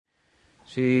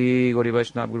श्री गौरी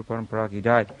वैष्णव गुरु परंपरा की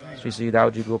जय, श्री श्री दाऊ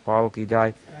जी गोपाल की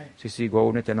जय, श्री श्री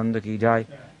गौ नित्यानंद की जय,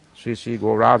 श्री श्री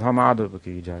गौ राधा माधव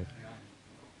की जय,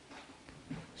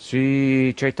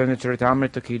 श्री चैतन्य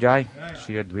चरितामृत की जय,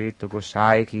 श्री अद्वैत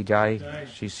गोसाई की जय,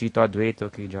 श्री सीता द्वैत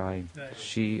की जय,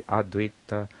 श्री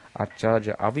अद्वैत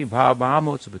आचार्य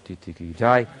अविभावामोत्सव तिथि की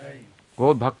जय,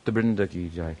 गौर भक्त वृंद की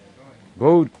जय,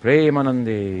 गौर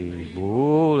प्रेमानंदे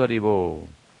बोल हरि बोल.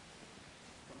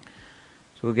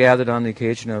 So we gathered on the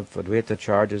occasion of Advaita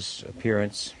Acharya's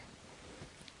appearance,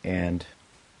 and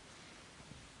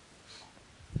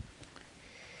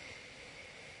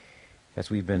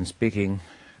as we've been speaking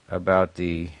about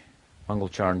the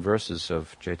Mangalcharan verses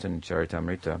of Chaitanya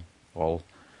Charitamrita, all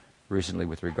recently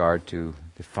with regard to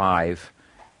the 5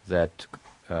 that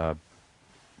tell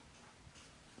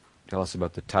us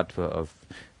about the tattva of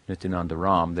Nityananda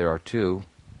Ram, there are 2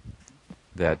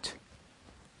 that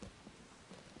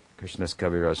Krishnadas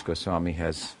Kaviraj Goswami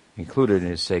has included in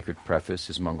his sacred preface,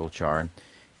 his Mangalcharan,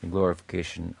 in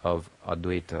glorification of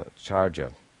Advaita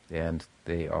Acharya, and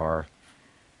they are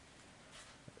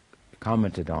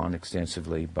commented on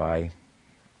extensively by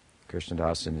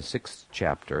Krishnadas in the 6th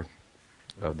chapter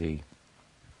of his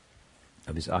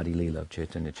Adi Leela of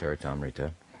Chaitanya Charitamrita.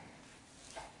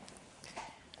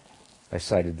 I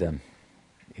cited them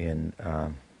in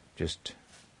just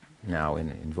now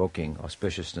in invoking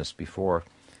auspiciousness before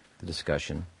the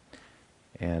discussion,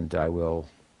 and I will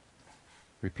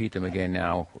repeat them again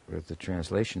now with the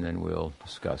translation, and we'll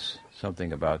discuss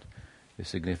something about the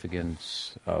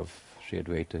significance of Sri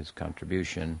Advaita's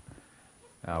contribution,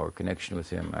 our connection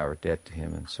with him, our debt to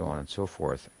him, and so on and so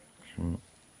forth.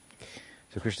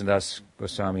 So Krishnadas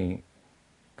Goswami,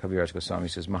 Kaviraj Goswami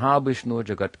says, Mahavishnu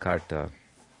Jagat Karta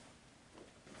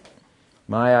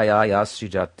Maya Yasri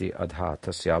Jati Adha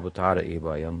Tasya Avtara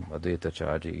Evayam Advaita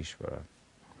Acharya Ishvara.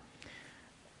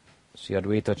 See,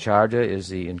 Advaita Acharya is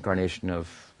the incarnation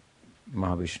of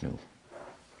Mahavishnu.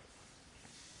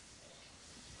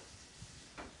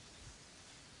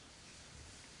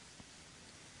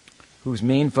 Whose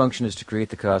main function is to create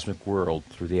the cosmic world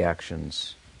through the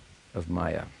actions of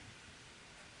Maya.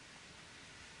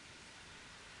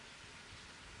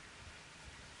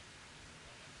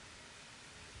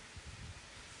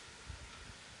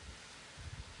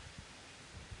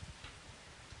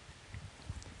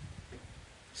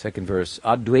 Second verse,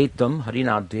 Advaitam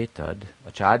harinadvaitad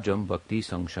acharyam bhakti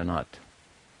sangshanat.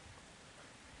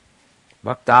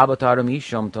 Bhaktavataram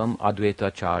ishamtam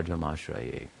advaita acharyam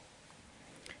ashraye.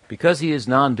 Because he is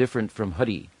non-different from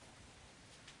Hari,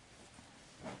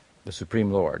 the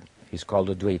Supreme Lord, he's called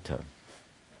Advaita.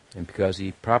 And because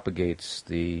he propagates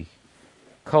the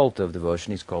cult of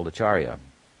devotion, he's called Acharya.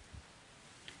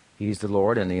 He's the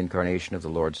Lord and the incarnation of the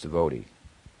Lord's devotee.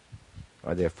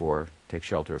 I therefore take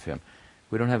shelter of him.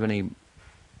 We don't have any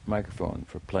microphone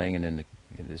for playing it in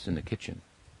the kitchen,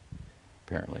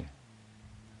 apparently.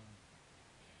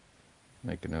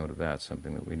 Make a note of that,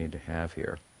 something that we need to have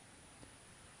here.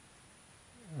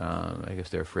 I guess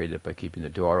they're afraid that by keeping the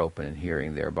door open and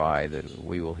hearing thereby that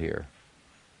we will hear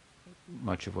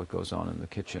much of what goes on in the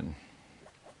kitchen.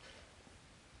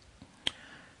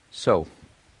 So,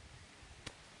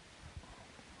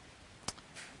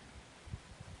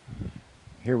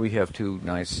 here we have 2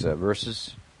 nice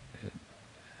verses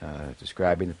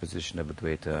describing the position of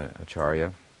Advaita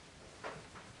Acharya.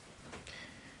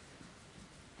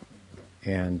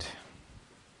 And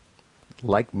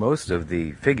like most of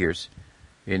the figures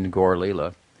in Gaur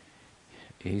Leela,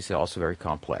 he's also very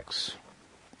complex.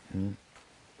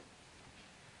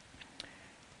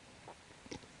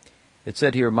 It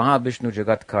said here, Mahavishnu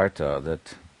Jagat Karta,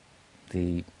 that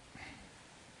the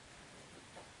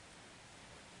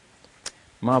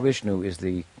Mahavishnu is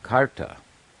the Karta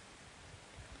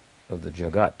of the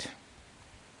Jagat.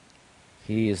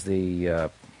 He is the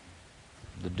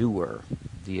doer,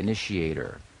 the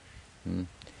initiator. In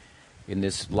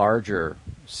this larger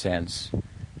sense,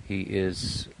 he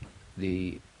is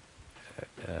the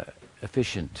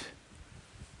efficient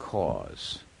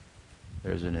cause.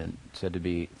 There's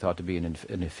thought to be an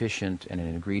efficient and an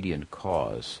ingredient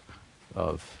cause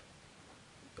of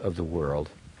the world.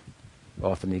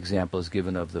 Often the example is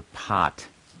given of the pot,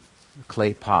 the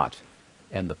clay pot,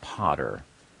 and the potter.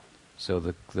 So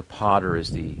the potter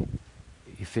is the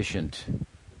efficient,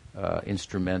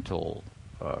 instrumental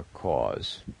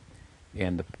cause,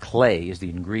 and the clay is the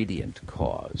ingredient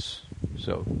cause.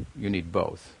 So you need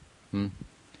both.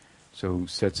 So who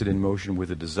sets it in motion with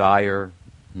a desire?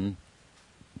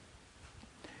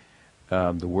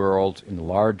 The world, in the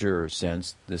larger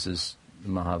sense, this is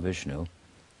Mahavishnu,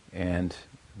 and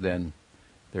then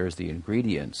there's the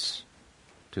ingredients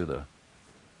to the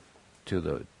to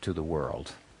the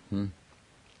world.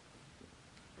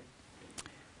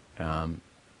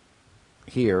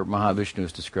 Here, Mahavishnu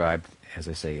is described, as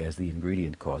I say, as the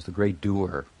ingredient cause, the great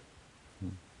doer.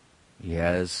 He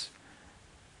has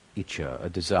icha, a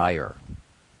desire.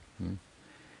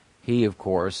 He, of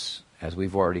course, as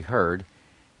we've already heard,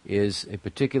 is a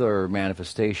particular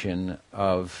manifestation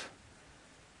of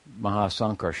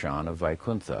Mahasankarshan, of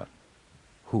Vaikuntha,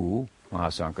 who,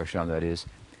 Mahasankarshan that is,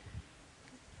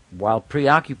 while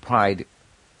preoccupied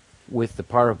with the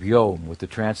Paravyom, with the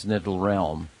transcendental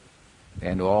realm,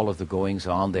 and all of the goings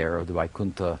on there of the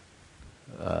Vaikuntha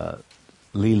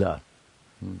Leela,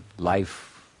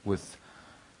 life with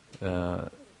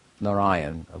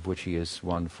Narayan, of which he is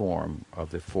one form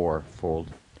of the fourfold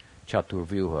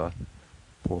Chaturvyuha,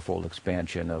 fourfold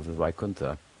expansion of the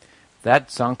Vaikuntha. That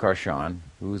Sankarshan,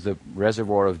 who is the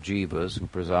reservoir of jivas, who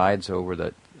presides over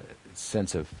the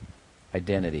sense of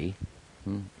identity,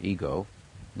 ego,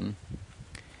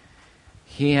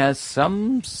 he has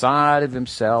some side of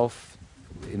himself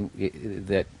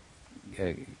that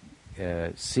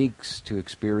seeks to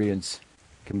experience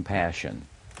compassion.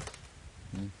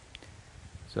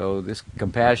 So this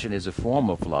compassion is a form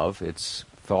of love. It's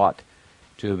thought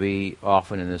to be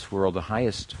often in this world the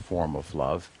highest form of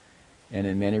love, and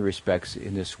in many respects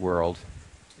in this world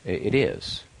it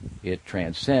is. It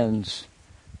transcends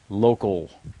local,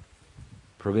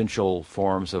 provincial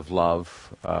forms of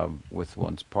love with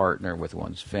one's partner, with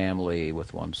one's family,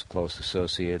 with one's close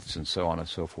associates, and so on and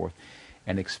so forth,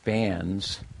 and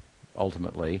expands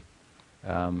ultimately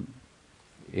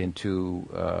into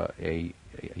a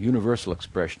universal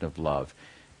expression of love.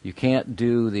 You can't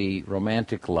do the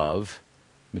romantic love,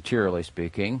 materially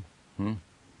speaking,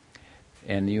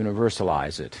 and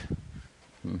universalize it.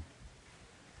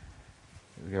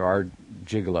 There are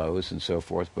gigolos and so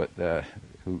forth, but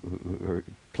who are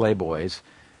playboys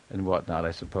and whatnot,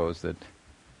 I suppose, that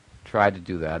try to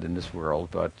do that in this world,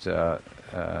 but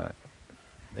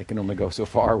they can only go so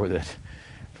far with it,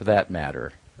 for that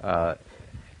matter.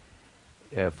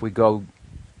 If we go,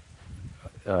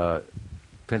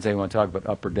 depends how you want to talk about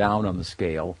up or down on the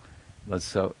scale.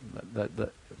 If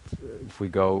we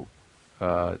go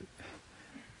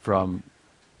from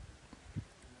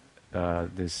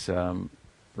this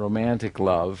romantic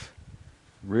love,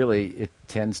 really it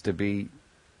tends to be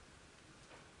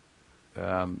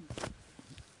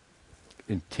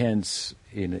intense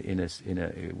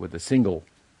with a single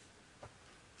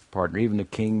partner. Even the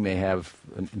king may have,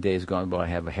 in days gone by,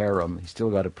 have a harem. He's still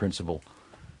got a principal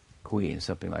queen,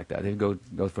 something like that. If you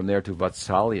go from there to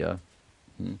Vatsalya,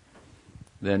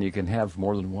 then you can have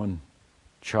more than one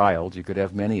child. You could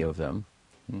have many of them.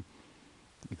 You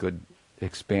could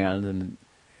expand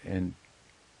and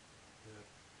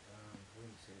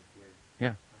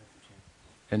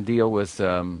deal with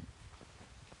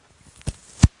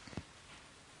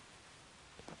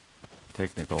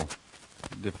technical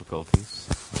difficulties.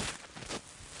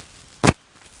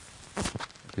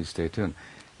 Please stay tuned.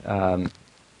 To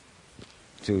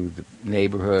the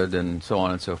neighborhood and so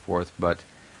on and so forth, but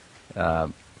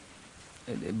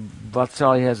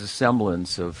Vatsalya has a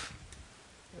semblance of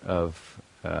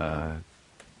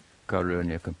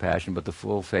karunya, compassion, but the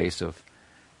full face of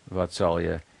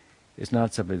Vatsalya is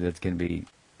not something that can be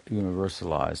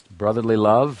universalized. Brotherly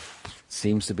love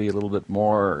seems to be a little bit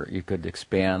more. You could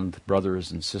expand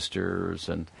brothers and sisters,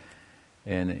 and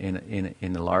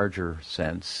in a larger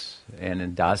sense. And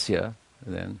in Dasya,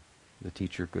 then the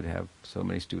teacher could have so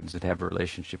many students that have a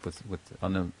relationship with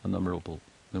innumerable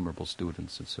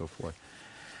students and so forth.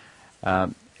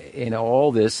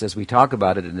 All this, as we talk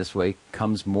about it in this way,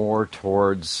 comes more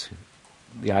towards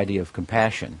the idea of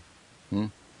compassion,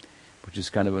 which is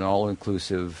kind of an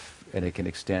all-inclusive, and it can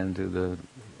extend to the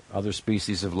other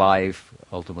species of life,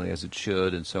 ultimately, as it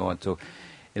should, and so on. So,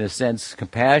 in a sense,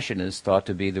 compassion is thought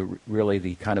to be really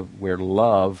the kind of where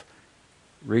love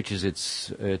reaches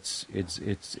its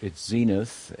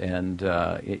zenith, and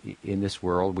in this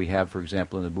world we have, for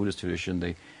example, in the Buddhist tradition,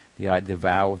 the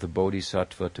vow of the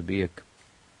Bodhisattva to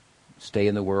stay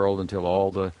in the world until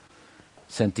all the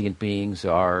sentient beings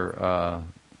are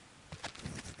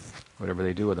whatever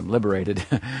they do with them, liberated,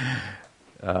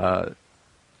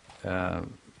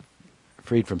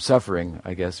 freed from suffering,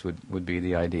 I guess would be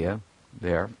the idea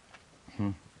there.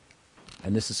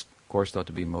 And this is, of course, thought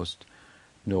to be most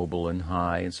noble and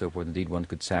high and so forth. Indeed, one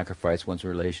could sacrifice one's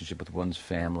relationship with one's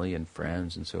family and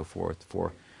friends and so forth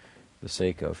for the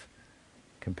sake of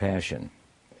compassion.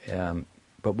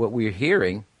 But what we're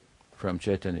hearing from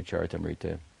Chaitanya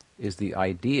Charitamrita is the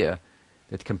idea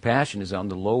that compassion is on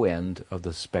the low end of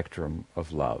the spectrum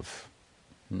of love.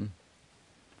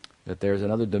 That there's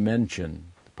another dimension,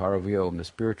 Paravyom, the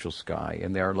spiritual sky,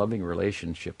 and there are loving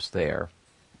relationships there.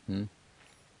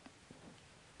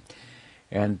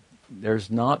 And there's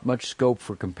not much scope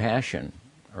for compassion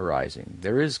arising.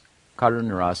 There is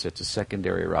Karuna rasa, it's a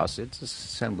secondary rasa, it's a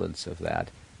semblance of that.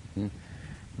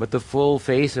 But the full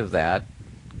face of that,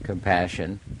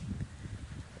 compassion,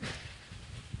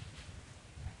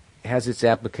 has its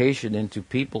application into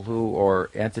people who, or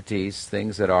entities,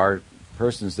 things that are,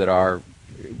 persons that are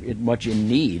much in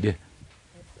need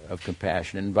of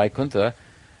compassion. In Vaikuntha,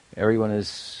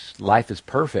 life is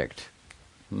perfect.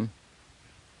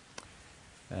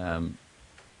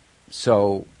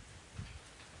 So,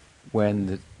 when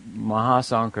the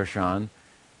Mahasankarshan,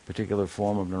 particular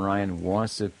form of Narayan,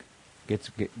 wants to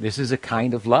this is a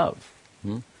kind of love,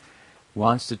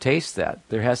 wants to taste that,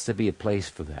 there has to be a place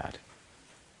for that.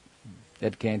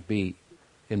 It can't be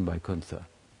in Vaikuntha.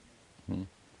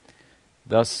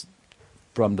 Thus,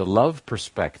 from the love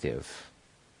perspective,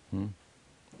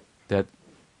 that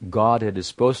Godhead is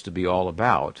supposed to be all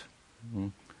about,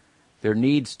 there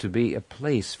needs to be a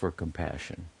place for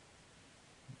compassion.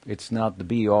 It's not the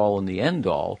be-all and the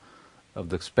end-all of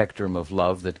the spectrum of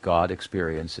love that God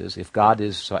experiences. If God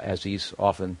is, as he's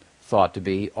often thought to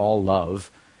be, all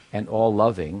love and all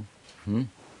loving,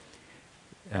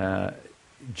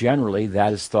 generally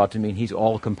that is thought to mean he's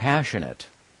all compassionate.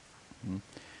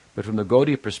 But from the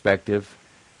Gaudiya perspective,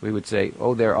 we would say,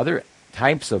 there are other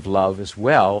types of love as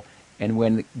well, and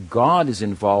when God is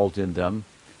involved in them,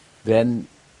 then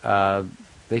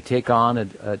they take on an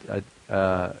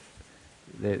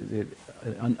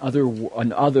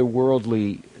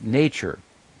otherworldly nature,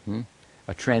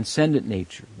 a transcendent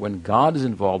nature. When God is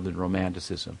involved in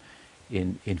romanticism,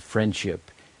 in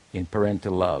friendship, in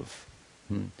parental love,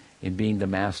 in being the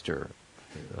master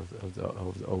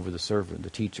over the servant, the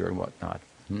teacher, and whatnot,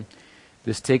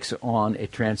 this takes on a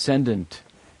transcendent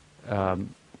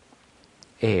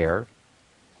air,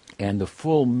 and the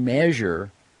full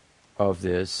measure of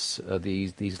these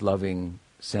loving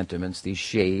sentiments, these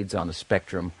shades on the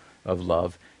spectrum of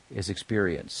love, is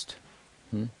experienced.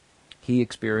 He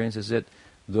experiences it.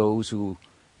 Those who,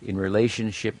 in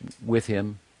relationship with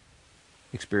him,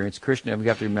 experience Krishna, we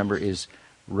have to remember, is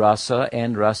rasa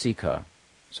and rasika.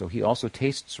 So he also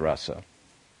tastes rasa.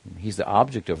 He's the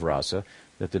object of rasa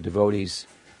that the devotees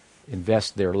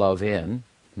invest their love in.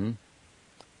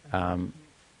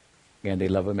 And they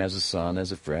love him as a son,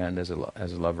 as a friend, as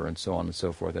a lover, and so on and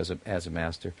so forth, as a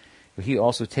master. But he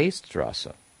also tastes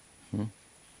rasa.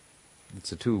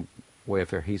 It's a two-way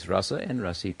affair. He's rasa and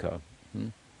rasika.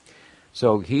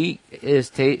 So he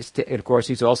is of course,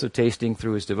 he's also tasting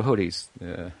through his devotees.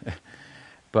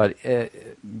 But at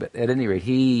any rate,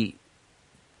 he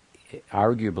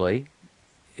arguably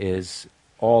is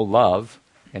all love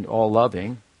and all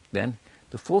loving. Then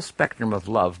the full spectrum of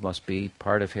love must be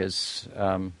part of his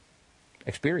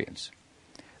experience,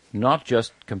 not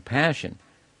just compassion,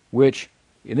 which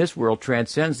in this world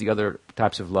transcends the other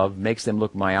types of love, makes them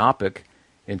look myopic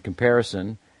in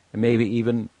comparison, and maybe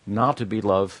even not to be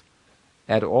love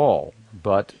at all.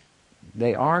 But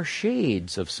they are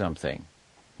shades of something,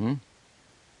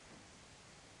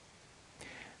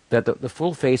 that the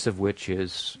full face of which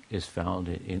is found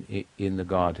in the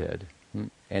Godhead,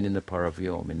 and in the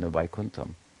Paravyom, in the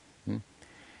Vaikuntham.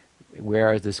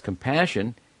 Whereas this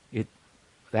compassion,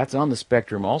 that's on the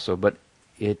spectrum also, but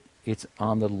it's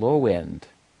on the low end,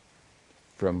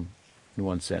 in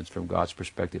one sense, from God's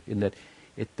perspective, in that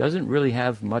it doesn't really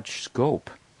have much scope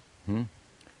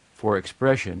for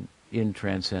expression in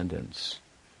transcendence.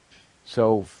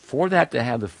 So for that to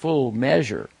have the full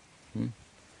measure,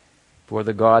 for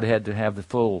the Godhead to have the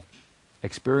full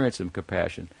experience of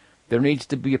compassion, there needs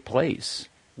to be a place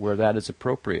where that is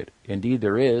appropriate. Indeed,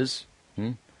 there is.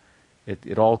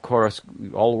 It all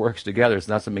works together. It's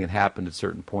not something that happened at a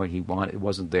certain point. It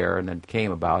wasn't there and then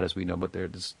came about, as we know. But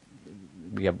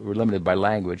we're limited by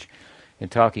language in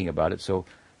talking about it. So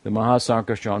the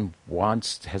Mahasankarshan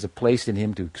has a place in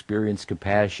him to experience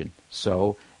compassion.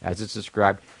 So, as it's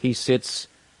described, he sits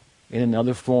in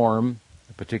another form,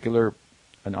 an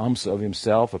amsa of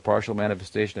himself, a partial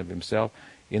manifestation of himself,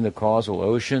 in the causal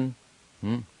ocean,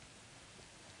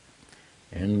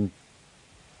 and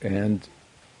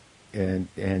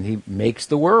he makes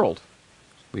the world.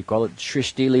 We call it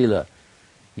Shrishti Lila.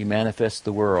 He manifests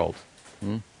the world.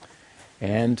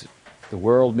 And the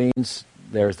world means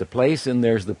there's the place and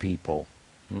there's the people.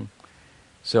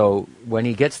 So when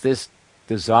he gets this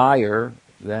desire,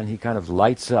 then he kind of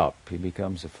lights up. He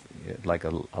becomes like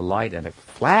a light, and a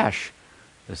flash.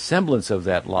 The semblance of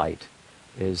that light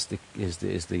is the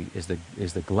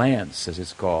glance, as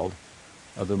it's called,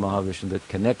 of the Mahavishnu that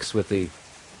connects with the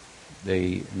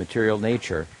the material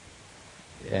nature.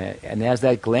 And as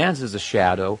that glands is a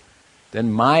shadow,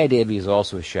 then Maya Devi is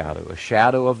also a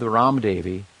shadow of the Ram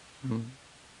Devi,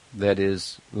 that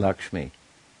is Lakshmi,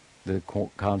 the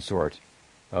consort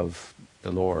of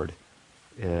the Lord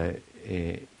in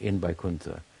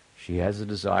Vaikuntha. She has a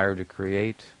desire to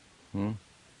create.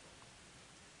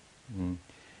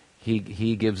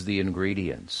 He gives the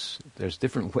ingredients. There's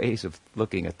different ways of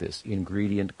looking at this: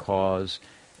 ingredient cause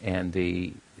and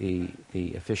the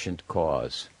efficient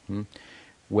cause.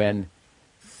 When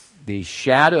the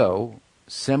shadow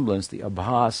semblance, the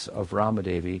abhas of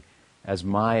Ramadevi as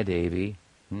Maya Devi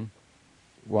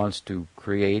wants to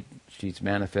create, she's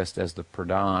manifest as the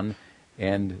pradhan,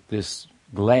 and this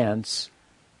glance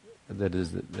that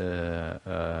is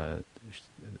the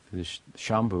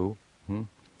Shambhu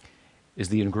is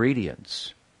the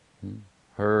ingredients.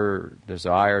 Her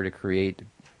desire to create,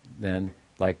 then,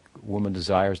 like woman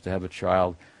desires to have a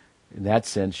child, in that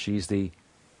sense, she's the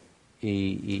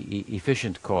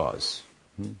efficient cause,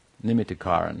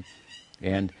 nimitakaran,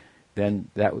 and then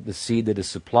that the seed that is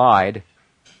supplied,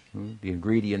 the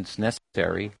ingredients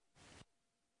necessary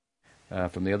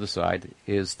from the other side,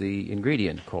 is the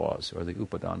ingredient cause, or the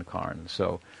upadan karan.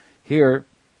 So here,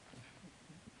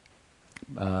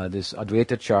 this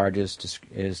Advaita Acharya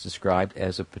is described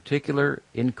as a particular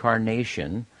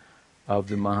incarnation of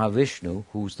the Mahavishnu,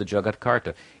 who's the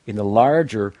Jagatkarta. In the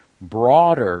larger,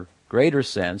 broader, greater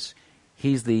sense,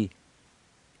 he's the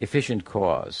efficient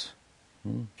cause.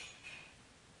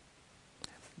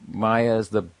 Maya is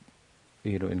the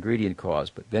ingredient cause.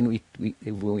 But then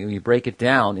when we break it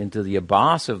down into the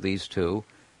abhas of these two,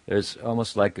 there's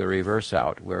almost like a reverse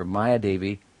out, where Maya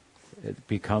Devi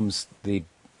becomes the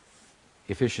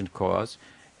efficient cause,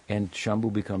 and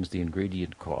Shambhu becomes the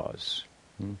ingredient cause.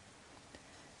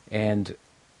 And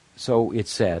so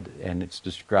it's said, and it's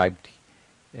described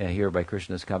here by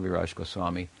Krishnadas Kaviraj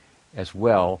Goswami as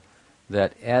well,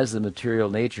 that as the material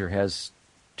nature has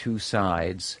two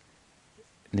sides,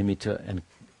 nimitta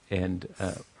and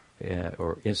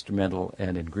or instrumental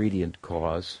and ingredient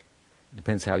cause,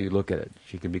 depends how you look at it.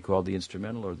 She can be called the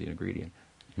instrumental or the ingredient.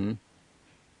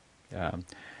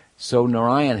 So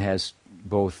Narayan has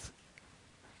both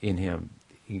in him.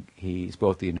 He's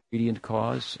both the ingredient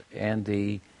cause and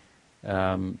the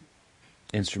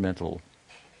instrumental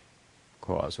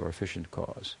cause or efficient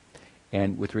cause.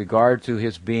 And with regard to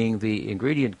his being the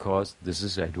ingredient cause, this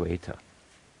is Advaita.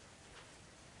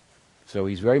 So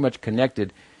he's very much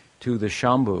connected to the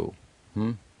Shambhu,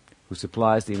 who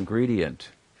supplies the ingredient.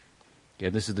 Yeah,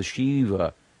 this is the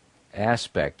Shiva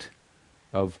aspect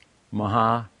of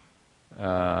Maha.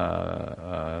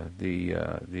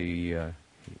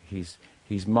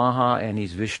 He's Maha and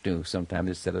he's Vishnu. Sometimes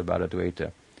it's said about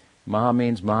Advaita. Maha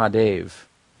means Mahadev,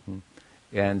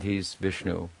 and he's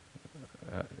Vishnu,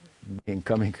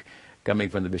 coming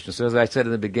from the Vishnu. So as I said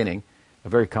in the beginning, a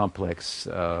very complex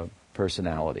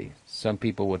personality. Some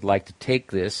people would like to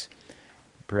take this,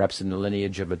 perhaps in the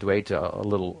lineage of Advaita, a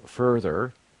little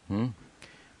further,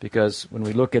 because when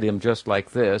we look at him just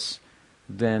like this,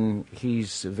 then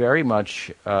he's very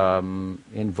much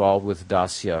involved with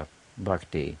Dasya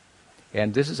Bhakti.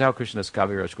 And this is how Krishnadas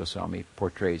Kaviraj Goswami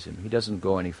portrays him. He doesn't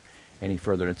go any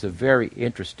further. It's a very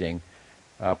interesting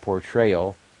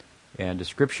portrayal and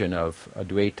description of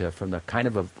Advaita from the kind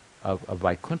of a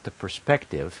Vaikuntha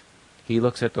perspective. He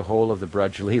looks at the whole of the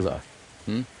Braj Leela.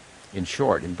 In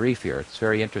short, in brief here. It's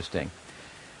very interesting.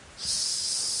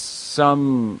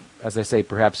 Some, as I say,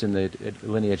 perhaps in the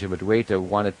lineage of Advaita,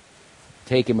 want to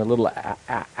take him a little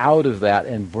out of that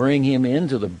and bring him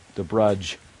into the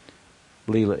Braj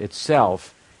Leela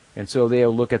itself. And so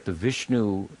they'll look at the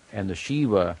Vishnu and the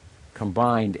Shiva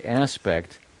combined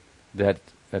aspect that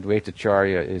Advaita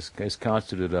Acharya is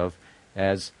constituted of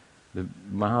as the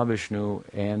Mahavishnu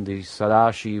and the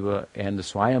Sadashiva and the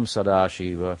Swayam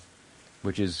Sadashiva,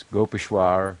 which is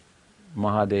Gopishwar,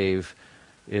 Mahadev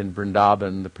in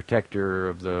Vrindavan, the protector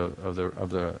of the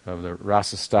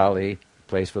Rasastali,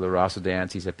 place for the rasa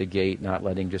dance. He's at the gate, not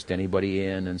letting just anybody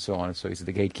in, and so on. So he's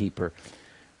the gatekeeper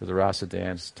for the rasa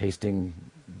dance, tasting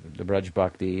the Braj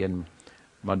Bhakti and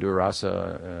Madhur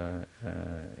Rasa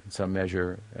in some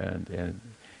measure,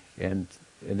 and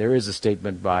there is a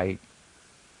statement by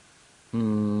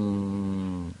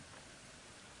from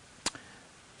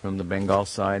the Bengal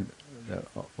side.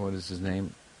 What is his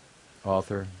name?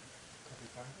 Author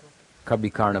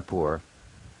Kabi Karnapur,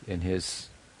 in his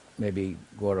maybe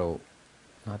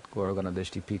not Goro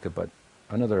Ganadeshtipika, but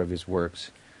another of his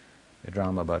works, a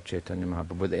drama about Chaitanya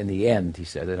Mahaprabhu. But in the end, he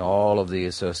said that all of the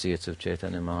associates of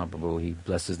Chaitanya Mahaprabhu, he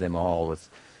blesses them all with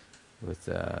with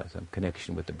some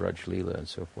connection with the Braj Leela and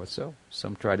so forth. So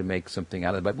some try to make something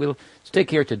out of it. But we'll stick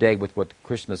here today with what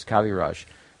Krishnadas Kaviraj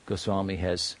Goswami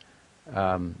has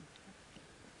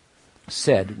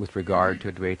said with regard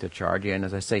to Advaita Acharya. And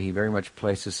as I say, he very much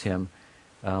places him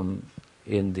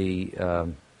in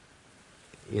the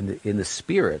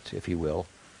spirit, if you will,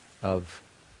 of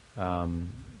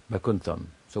Vakuntham.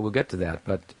 So we'll get to that.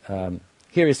 But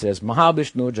here he says,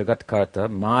 Mahavishnu Jagatkarta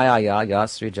Mayaya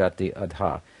Yasrijati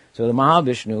Adha. So the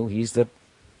Mahavishnu, he's the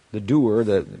doer,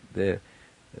 the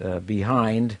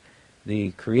behind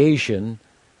the creation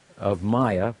of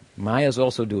Maya. Maya's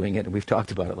also doing it, and we've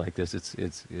talked about it like this.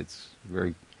 It's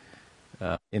very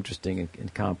interesting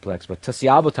and complex. But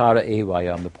Tasyavatara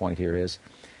Evayam, the point here is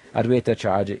Advaita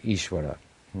Acharya Ishvara.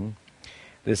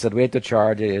 This Advaita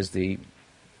Acharya is the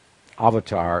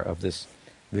avatar of this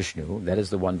Vishnu. That is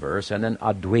the one verse. And then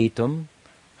Advaitam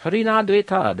Harina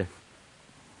Advaitad.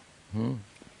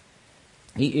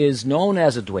 He is known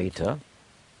as Advaita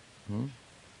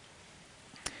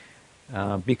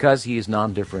because he is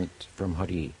non-different from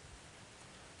Hari.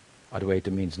 Advaita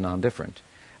means non-different.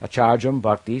 Acharjam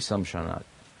Bhakti Samshanat.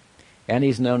 And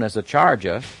he's known as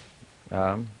Acharya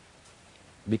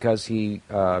because he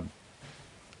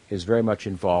is very much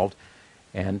involved,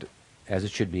 and as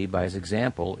it should be, by his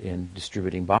example in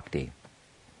distributing bhakti,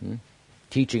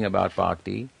 teaching about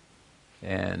bhakti,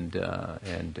 and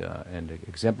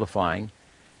exemplifying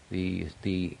the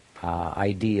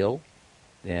ideal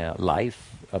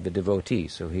life of the devotee.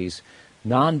 So he's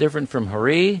non-different from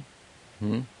Hari.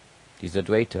 He's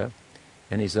Advaita,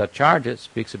 and he's Acharya.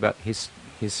 Speaks about he's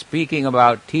speaking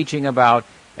about, teaching about,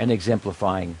 and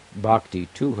exemplifying bhakti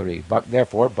to Hari.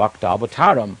 Therefore, bhakta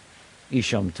avataram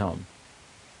isham tam.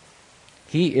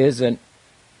 He is a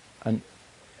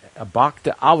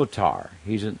bhakta avatar.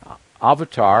 He's an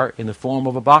avatar in the form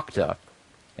of a bhakta,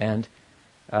 and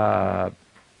I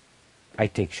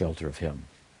take shelter of him.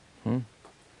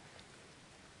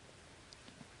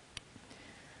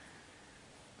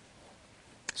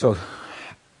 So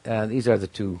these are the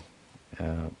two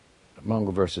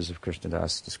Mongol verses of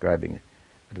Krishnadas describing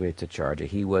Advaita Acharya.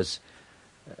 He was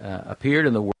appeared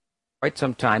in the world quite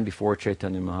some time before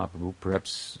Chaitanya Mahaprabhu,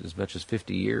 perhaps as much as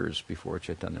 50 years before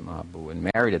Chaitanya Mahaprabhu,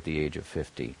 and married at the age of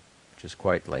 50, which is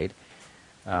quite late.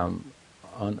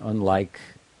 Unlike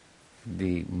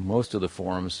most of the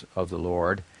forms of the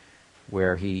Lord,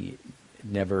 where he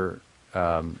never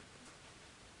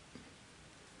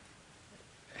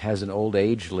has an old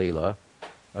age Leela,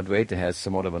 Advaita has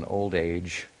somewhat of an old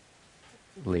age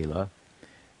Leela.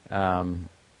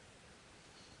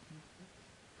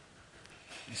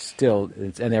 Still,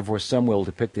 and therefore some will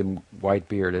depict him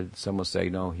white-bearded. Some will say,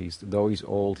 no, though he's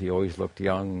old, he always looked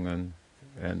young,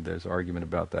 and there's argument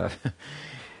about that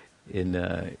in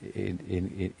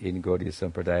Gaudiya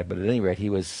Sampradaya. But at any rate, he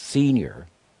was senior,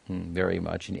 very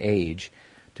much in age,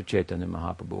 to Chaitanya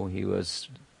Mahaprabhu. He was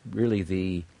really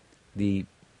the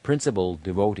principal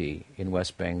devotee in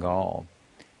West Bengal,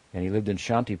 and he lived in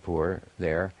Shantipur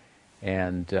there.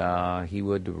 And he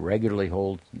would regularly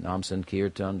hold Nam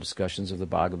Sankirtan, discussions of the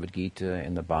Bhagavad Gita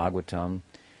and the Bhagavatam.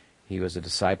 He was a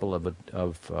disciple of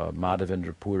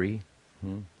Madhavendra Puri,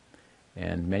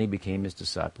 and many became his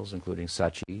disciples, including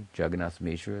Sachi, Jagannath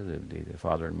Mishra, the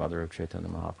father and mother of Chaitanya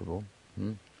Mahaprabhu.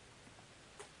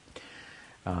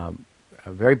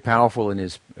 Very powerful in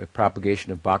his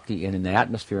propagation of bhakti in an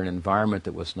atmosphere and environment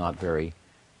that was not very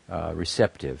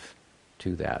receptive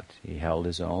to that. He held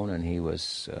his own, and he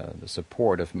was the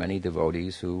support of many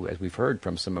devotees who, as we've heard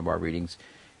from some of our readings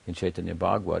in Chaitanya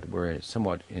Bhagavat, were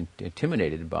somewhat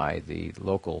intimidated by the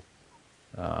local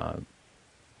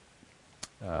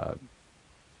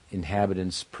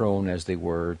inhabitants, prone as they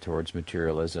were towards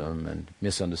materialism and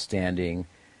misunderstanding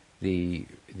the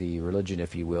religion,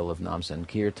 if you will, of Nam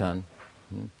Sankirtan,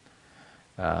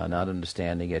 not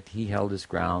understanding it. He held his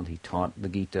ground. He taught the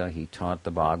Gita. He taught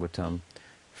the Bhagavatam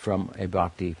from a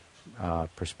bhakti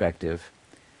perspective.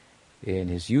 In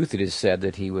his youth, it is said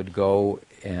that he would go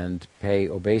and pay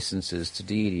obeisances to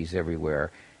deities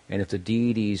everywhere, and if the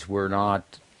deities were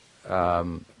not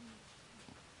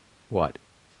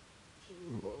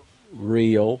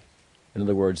real, in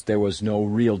other words, there was no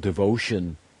real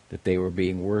devotion that they were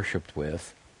being worshipped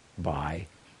by,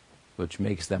 which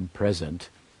makes them present,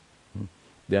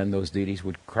 then those deities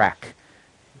would crack,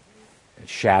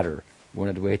 shatter,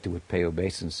 when Advaita would pay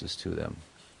obeisances to them.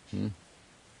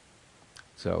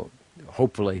 So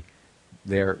hopefully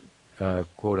their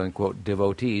quote-unquote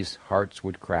devotees' hearts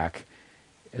would crack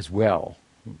as well.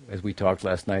 As we talked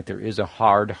last night, there is a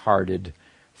hard-hearted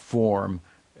form,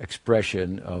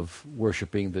 expression of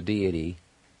worshipping the deity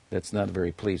that's not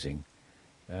very pleasing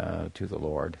to the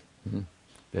Lord.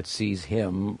 that sees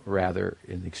him, rather,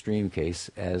 in the extreme case,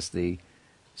 as the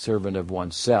servant of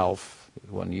oneself,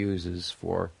 one uses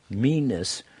for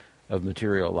meanness of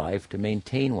material life to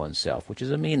maintain oneself, which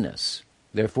is a meanness.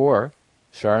 Therefore,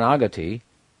 Sharanagati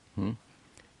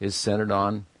is centered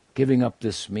on giving up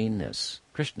this meanness.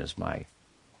 Krishna is my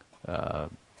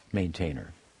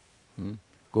maintainer.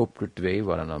 Gopritve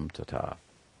varanam tata.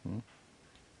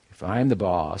 If I'm the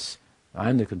boss,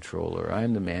 I'm the controller,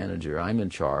 I'm the manager, I'm in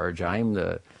charge, I'm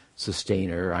the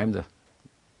sustainer, I'm the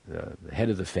head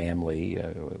of the family,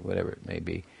 whatever it may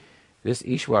be. This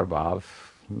Ishwar Bhav,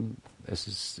 this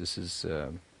is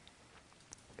an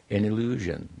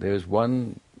illusion. There's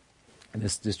one, and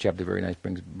this chapter very nice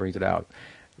brings it out.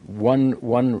 One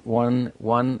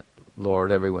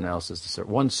Lord, everyone else is the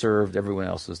servant. One served, everyone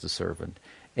else is the servant.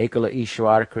 Ekala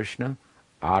Ishwar Krishna,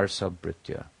 Ar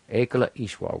Sabritya. Ekala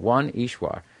Ishwar, one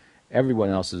Ishwar, everyone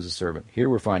else is a servant. Here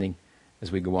we're finding,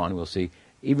 as we go on, we'll see,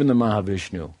 even the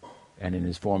Mahavishnu, and in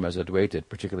his form as Advaita,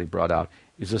 particularly brought out,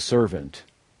 is a servant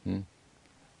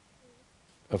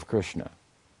of Krishna.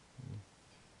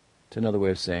 It's another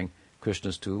way of saying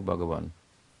Krishna's tu Bhagavan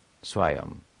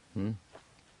Swayam.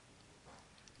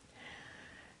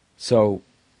 So,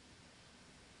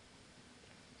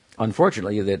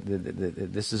 unfortunately,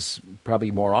 this is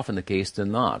probably more often the case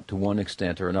than not, to one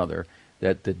extent or another,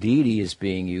 that the deity is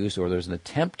being used, or there's an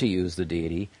attempt to use the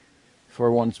deity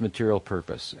for one's material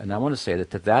purpose. And I want to say that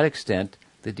to that extent,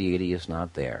 the deity is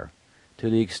not there. To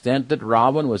the extent that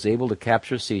Ravan was able to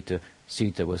capture Sita,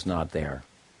 Sita was not there.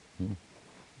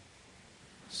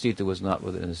 Sita was not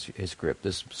within his grip.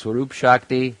 This Swarup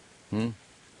Shakti can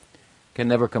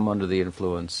never come under the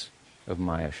influence of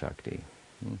Maya Shakti.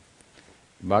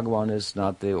 Bhagavan is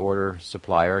not the order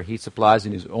supplier. He supplies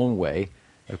in his own way,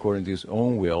 according to his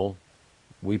own will.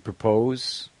 We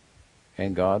propose,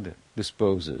 and God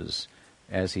disposes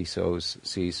as he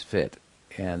sees fit.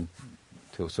 And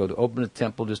so to open a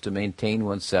temple just to maintain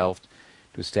oneself,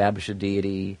 to establish a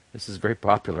deity, this is very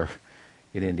popular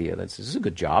in India. This is a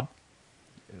good job.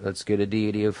 Let's get a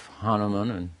deity of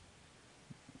Hanuman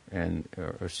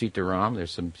or Sitaram.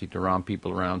 There's some Sitaram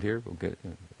people around here.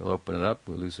 We'll open it up.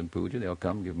 We'll do some puja. They'll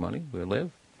come, give money. We'll live.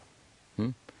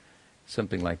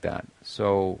 Something like that.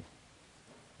 So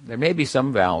there may be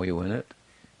some value in it,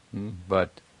 but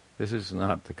this is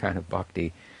not the kind of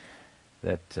bhakti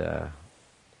that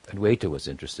Advaita was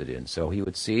interested in. So he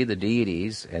would see the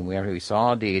deities, and we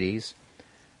saw deities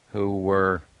who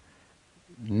were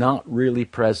not really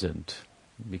present,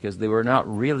 because they were not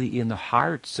really in the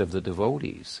hearts of the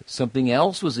devotees. Something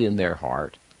else was in their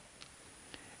heart.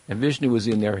 And Vishnu was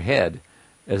in their head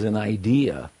as an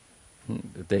idea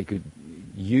that they could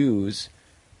use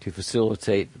to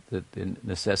facilitate the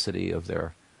necessity of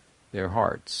their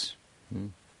hearts,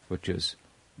 which is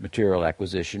material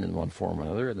acquisition in one form or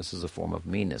another, and this is a form of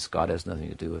meanness. God has nothing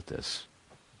to do with this.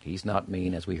 He's not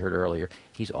mean, as we heard earlier.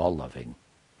 He's all-loving.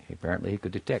 Apparently he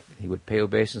could detect. He would pay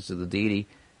obeisance to the deity.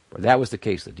 If that was the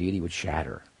case, the deity would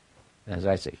shatter. And as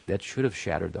I say, that should have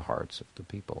shattered the hearts of the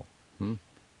people.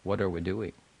 What are we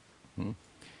doing? And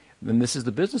this is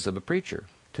the business of a preacher,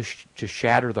 to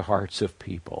shatter the hearts of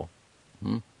people.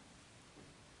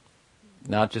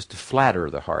 Not just to flatter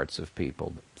the hearts of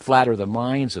people, flatter the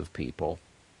minds of people.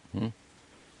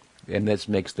 And this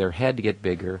makes their head get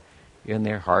bigger and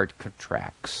their heart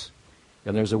contracts.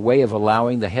 And there's a way of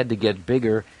allowing the head to get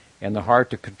bigger and the heart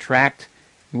to contract,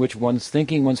 in which one's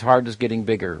thinking one's heart is getting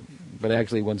bigger, but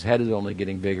actually one's head is only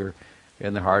getting bigger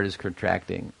and the heart is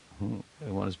contracting. And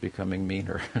one is becoming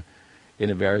meaner in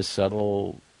a very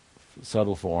subtle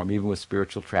form, even with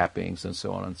spiritual trappings and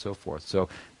so on and so forth. So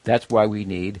that's why we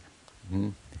need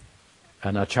an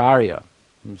Acharya.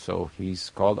 So he's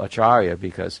called Acharya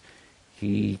because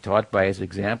he taught by his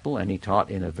example, and he taught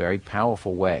in a very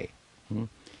powerful way. And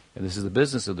this is the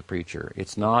business of the preacher.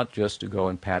 It's not just to go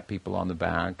and pat people on the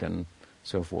back and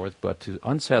so forth, but to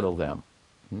unsettle them,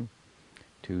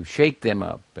 to shake them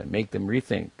up and make them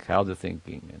rethink how they're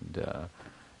thinking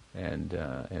and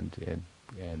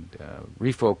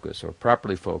refocus or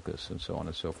properly focus and so on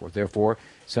and so forth. Therefore,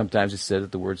 sometimes it's said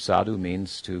that the word sadhu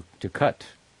means to cut,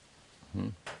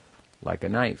 like a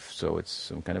knife. So it's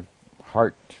some kind of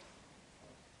heart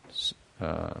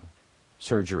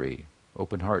surgery,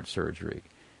 open heart surgery.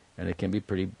 And it can be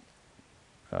pretty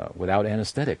without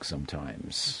anesthetic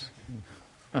sometimes.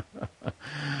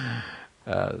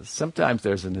 Sometimes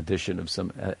there's an addition of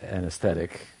some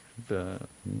anesthetic,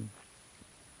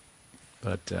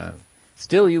 but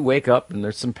still you wake up and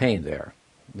there's some pain there.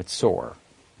 It's sore.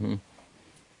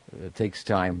 It takes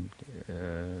time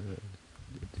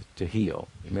to heal.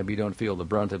 Maybe you don't feel the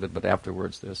brunt of it, but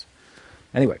afterwards there's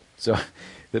Anyway, so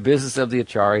the business of the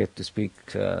Acharya to speak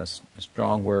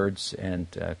strong words and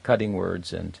cutting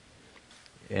words and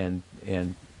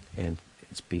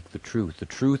speak the truth. The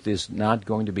truth is not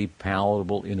going to be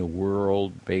palatable in a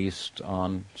world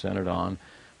centered on,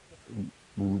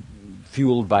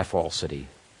 fueled by falsity.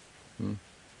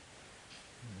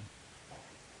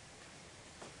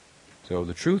 So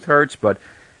the truth hurts, but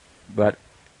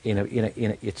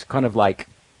it's kind of like,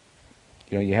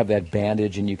 you have that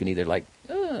bandage and you can either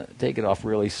take it off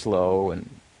really slow and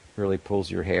really pulls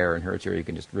your hair and hurts, or you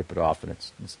can just rip it off and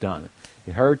it's done.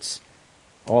 It hurts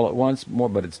all at once more,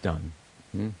 but it's done.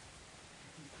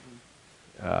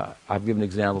 I've given an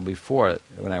example before.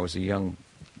 When I was a young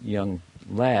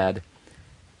lad,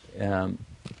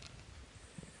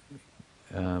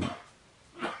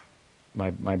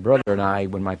 my brother and I,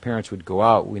 when my parents would go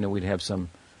out, we'd have some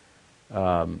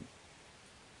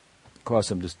cause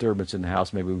some disturbance in the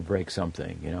house. Maybe we break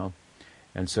something,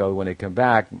 And so when they come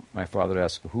back, my father would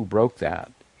ask, "Who broke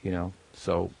that?"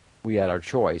 So we had our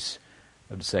choice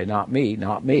of to say, "Not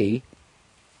me,"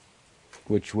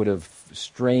 which would have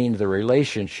strained the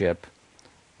relationship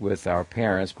with our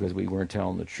parents because we weren't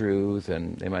telling the truth,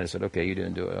 and they might have said, "Okay, you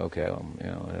didn't do it." Okay,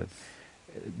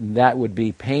 that would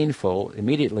be painful.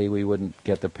 Immediately, we wouldn't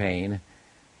get the pain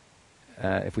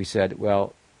if we said,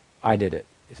 "Well, I did it."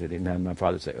 And then my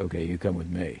father would say, "Okay, you come with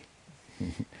me."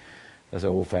 That's an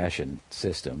old-fashioned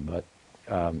system, but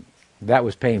that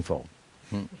was painful.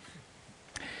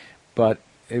 But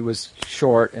it was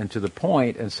short and to the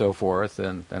point and so forth,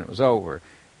 and then it was over.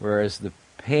 Whereas the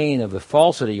pain of the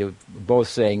falsity of both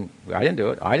saying, "I didn't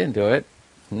do it,"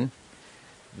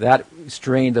 that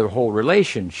strained the whole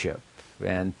relationship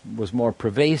and was more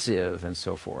pervasive and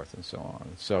so forth and so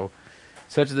on. So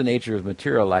such is the nature of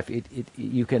material life.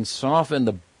 You can soften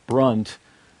the brunt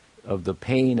of the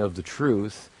pain of the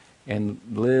truth and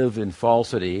live in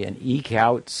falsity and eke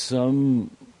out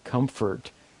some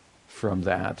comfort from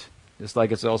that. Just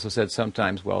like it's also said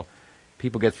sometimes,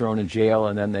 people get thrown in jail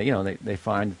and then they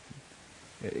find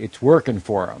it's working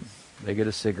for them. They get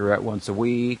a cigarette once a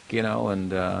week,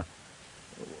 and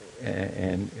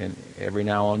every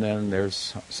now and then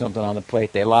there's something on the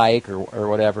plate they like or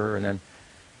whatever, and then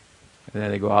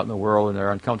they go out in the world and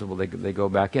they're uncomfortable. They go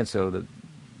back in. So the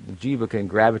jiva can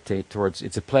gravitate towards.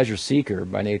 It's a pleasure seeker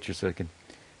by nature, so if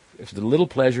there's a little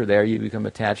pleasure there, you become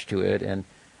attached to it, and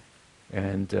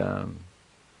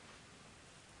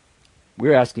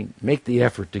we're asking, make the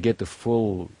effort to get the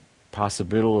full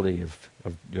possibility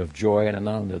of joy and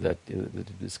ananda that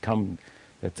has come,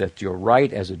 that you're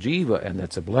right as a jiva, and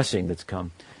that's a blessing that's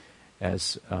come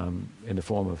as in the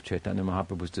form of Chaitanya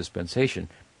Mahaprabhu's dispensation.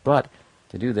 But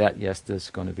to do that, yes, there's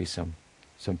going to be some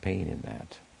pain in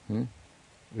that.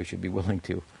 We should be willing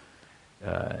to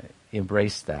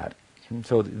embrace that.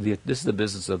 So this is the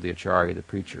business of the Acharya, the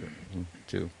preacher,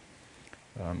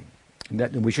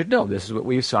 that we should know this is what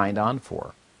we've signed on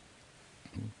for.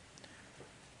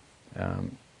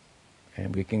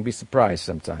 And we can be surprised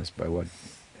sometimes by what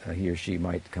he or she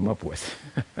might come up with.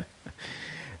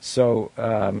 So,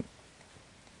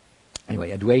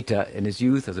 anyway, Advaita, in his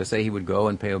youth, as I say, he would go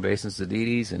and pay obeisance to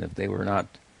deities, and if they were not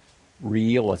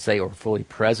real, let's say, or fully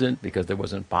present, because there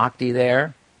wasn't bhakti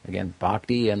there, again,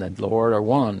 bhakti and the Lord are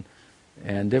one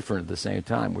and different at the same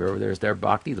time. Wherever there's their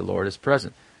bhakti, the Lord is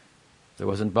present. If there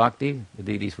wasn't bhakti, the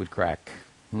deities would crack.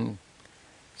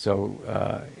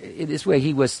 So, in this way,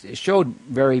 he showed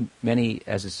very many,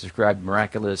 as it's described,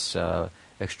 miraculous,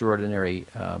 extraordinary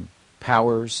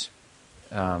powers,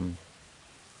 and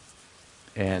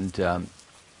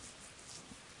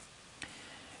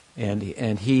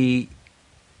he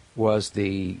was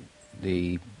the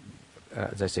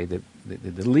as I say, the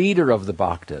leader of the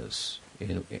bhaktas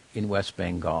in West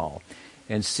Bengal,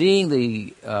 and seeing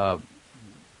the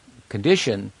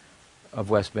condition of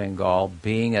West Bengal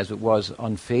being as it was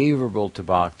unfavorable to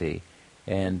bhakti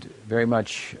and very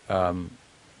much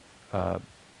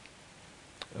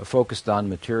focused on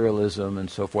materialism and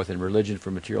so forth, and religion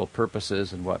for material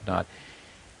purposes and whatnot,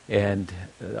 and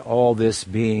all this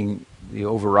being the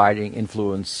overriding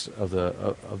influence of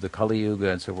the Kali Yuga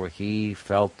and so forth, he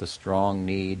felt the strong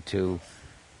need to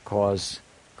cause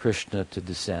Krishna to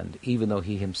descend, even though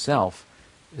he himself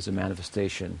is a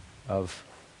manifestation of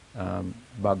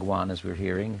Bhagwan, as we're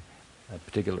hearing, a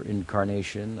particular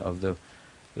incarnation of the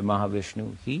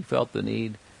Mahavishnu. He felt the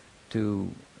need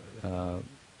to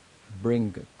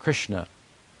bring Krishna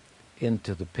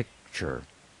into the picture.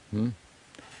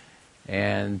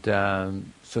 And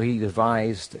so he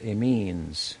devised a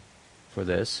means for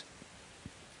this.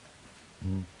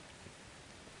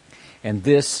 And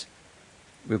this,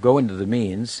 we'll go into the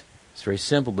means. It's very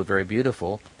simple but very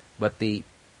beautiful. But the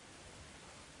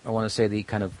I want to say the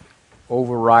kind of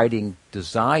overriding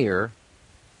desire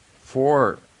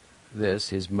for this,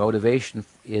 his motivation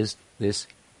is this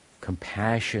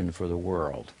compassion for the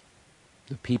world.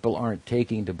 The people aren't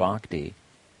taking to bhakti.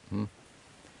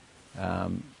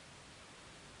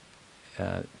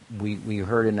 We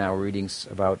heard in our readings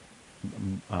about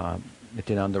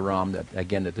Nityananda Ram that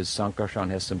this Sankarshan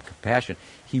has some compassion.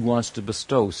 He wants to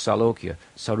bestow salokya,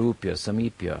 sarupya,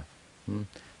 samipya,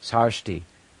 sarshti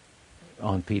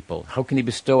on people. How can he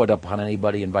bestow it upon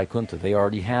anybody in Vaikuntha? They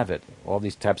already have it. All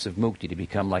these types of mukti, to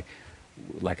become like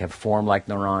have form like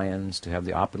Narayans, to have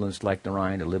the opulence like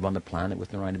Narayan, to live on the planet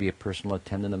with Narayan, to be a personal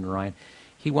attendant of Narayan.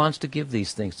 He wants to give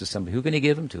these things to somebody. Who can he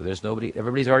give them to? There's nobody.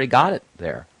 Everybody's already got it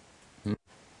there,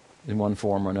 in one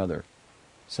form or another.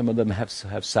 Some of them have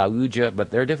sauja,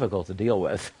 but they're difficult to deal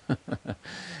with.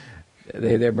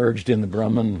 They're merged in the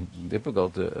Brahman.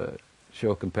 Difficult to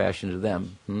show compassion to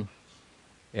them.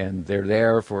 And they're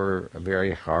there for a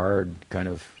very hard, kind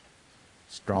of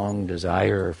strong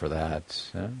desire for that.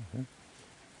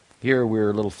 Here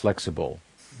we're a little flexible.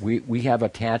 We have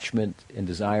attachment and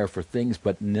desire for things,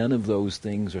 but none of those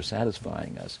things are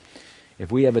satisfying us.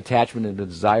 If we have attachment and a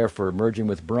desire for merging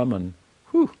with Brahman,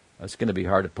 that's going to be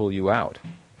hard to pull you out,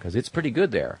 because it's pretty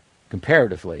good there,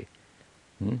 comparatively.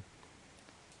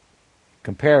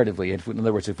 Comparatively. In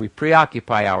other words, if we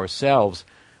preoccupy ourselves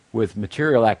with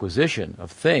material acquisition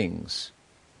of things,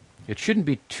 it shouldn't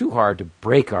be too hard to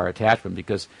break our attachment,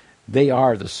 because they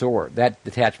are the sword. That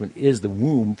attachment is the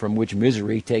womb from which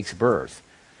misery takes birth.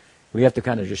 We have to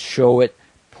kind of just show it,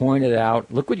 point it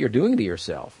out. Look what you're doing to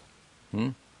yourself.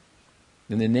 In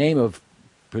the name of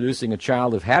producing a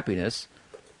child of happiness,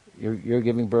 you're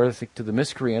giving birth to the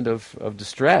miscreant of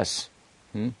distress.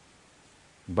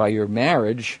 By your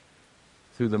marriage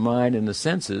through the mind and the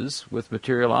senses with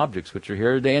material objects, which are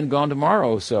here today and gone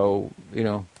tomorrow. So,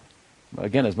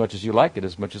 again, as much as you like it,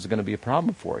 as much as it's going to be a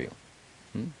problem for you.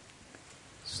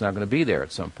 It's not going to be there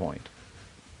at some point.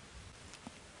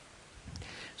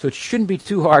 So it shouldn't be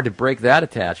too hard to break that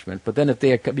attachment. But then if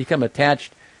they become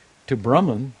attached to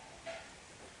Brahman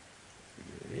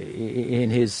in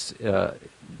his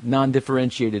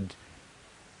non-differentiated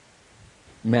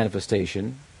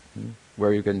manifestation,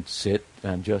 where you can sit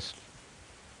and just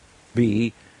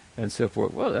be and so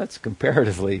forth, well, that's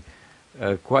comparatively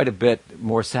quite a bit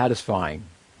more satisfying.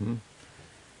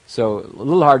 So a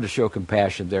little hard to show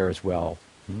compassion there as well.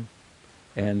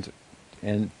 And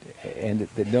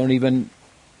they don't even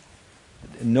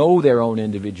know their own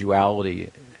individuality,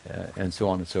 and so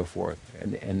on and so forth.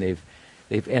 And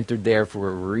they've entered there for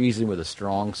a reason, with a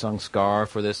strong sanskar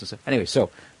for this. And so. Anyway, so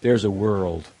there's a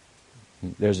world.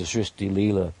 There's a Srishti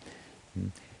Leela.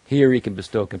 Here he can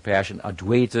bestow compassion.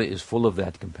 Advaita is full of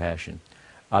that compassion.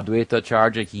 Advaita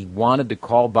Acharya, he wanted to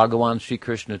call Bhagavan Sri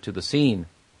Krishna to the scene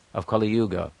of Kali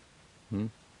Yuga,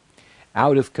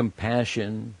 out of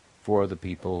compassion for the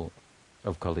people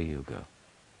of Kali Yuga.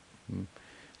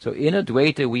 So in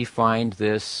Advaita we find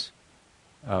this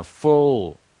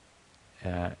full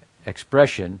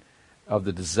expression of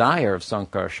the desire of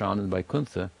Sankarshan and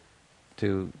Vaikuntha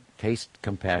to taste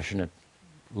compassionate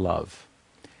love.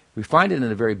 We find it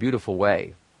in a very beautiful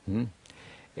way.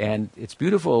 And it's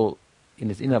beautiful in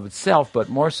and of itself, but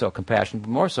more so, compassion, but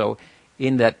more so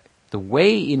in that the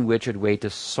way in which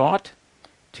Advaita sought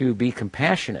to be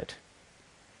compassionate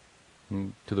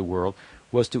to the world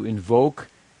was to invoke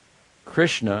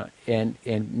Krishna and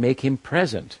make him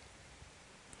present,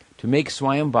 to make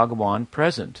Swayam Bhagavan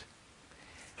present.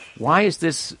 Why is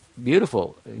this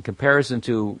beautiful in comparison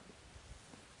to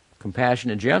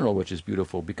compassion in general, which is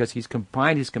beautiful? Because he's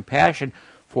combined his compassion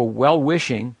for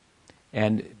well-wishing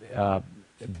and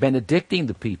benedicting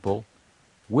the people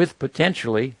with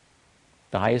potentially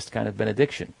the highest kind of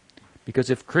benediction. Because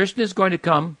if Krishna is going to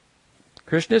come,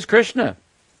 Krishna is Krishna.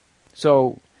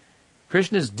 So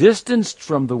Krishna is distanced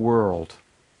from the world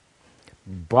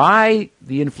by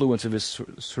the influence of his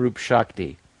Swarup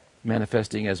Shakti,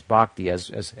 manifesting as bhakti, as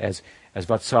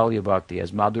Vatsalya Bhakti,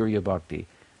 as Madhurya Bhakti,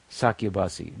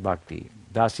 Sakyabhasi Bhakti,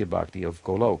 Dasya Bhakti of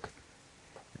Golok.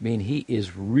 I mean, he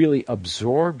is really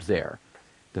absorbed there.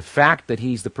 The fact that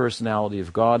he's the personality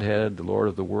of Godhead, the Lord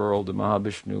of the world, the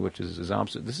Mahavishnu, which is his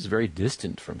opposite, this is very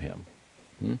distant from him.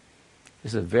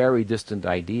 This is a very distant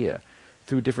idea.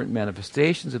 Through different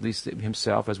manifestations of these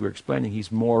himself, as we're explaining,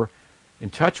 he's more in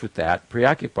touch with that,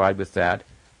 preoccupied with that,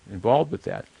 involved with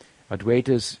that.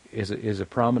 Advaita is a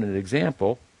prominent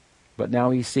example, but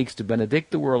now he seeks to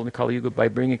benedict the world in Kali Yuga by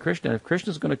bringing Krishna. And if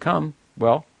Krishna's going to come,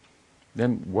 well,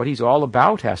 then what he's all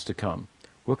about has to come.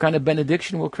 What kind of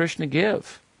benediction will Krishna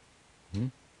give?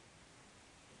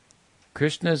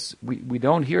 we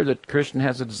don't hear that Krishna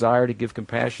has a desire to give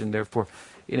compassion. Therefore,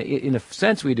 in a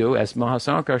sense we do, as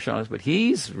Mahasankara shows, but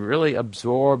he's really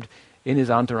absorbed in his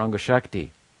antaranga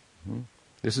shakti.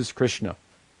 This is Krishna.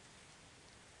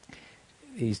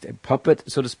 He's a puppet,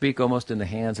 so to speak, almost in the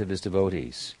hands of his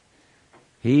devotees.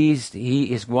 He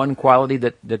is one quality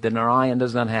that the Narayan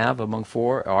does not have among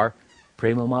four are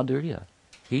prema madhurya.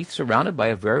 He's surrounded by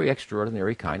a very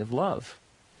extraordinary kind of love.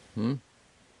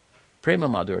 Prema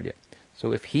madhurya.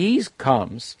 So if he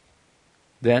comes,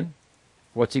 then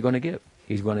what's he going to give?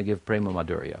 He's going to give prema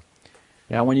madhurya.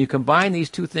 Now when you combine these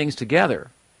two things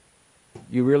together,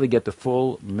 you really get the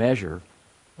full measure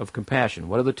of compassion.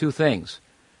 What are the two things?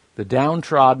 The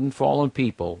downtrodden, fallen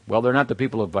people. Well, they're not the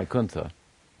people of Vaikuntha.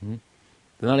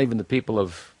 They're not even the people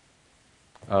of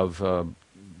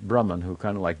Brahman, who are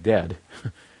kind of like dead.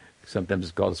 Sometimes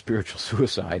it's called spiritual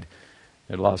suicide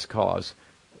at lost cause,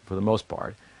 for the most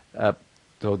part.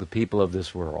 So the people of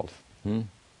this world.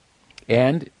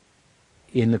 And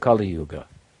in the Kali Yuga,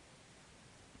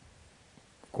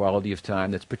 quality of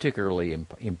time that's particularly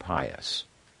impious.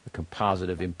 The composite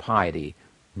of impiety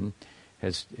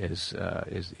is in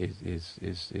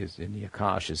the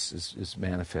Akash is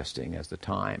manifesting as the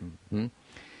time.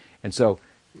 And so,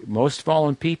 most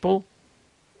fallen people,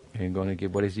 you're going to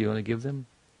give, what is he going to give them?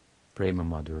 Prema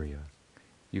Madhurya.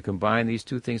 You combine these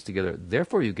two things together,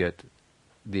 therefore you get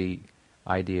the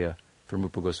idea from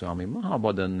Rupa Goswami,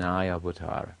 Mahabodhanaya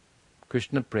Avatar,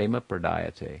 Krishna Prema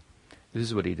Pradayate. This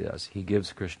is what he does. He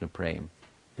gives Krishna Prema,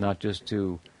 not just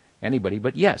to anybody,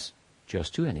 but yes,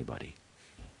 just to anybody.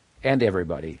 And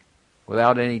everybody,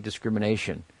 without any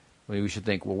discrimination. We should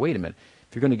think, well, wait a minute.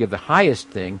 If you're going to give the highest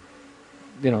thing,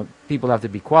 people have to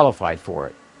be qualified for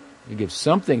it. You give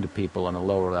something to people on a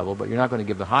lower level, but you're not going to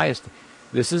give the highest.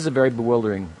 This is a very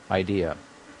bewildering idea.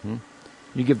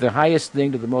 You give the highest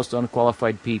thing to the most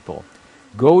unqualified people.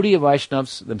 Gaudiya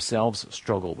Vaishnavas themselves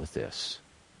struggle with this.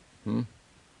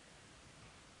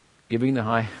 Giving the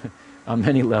high, on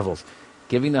many levels,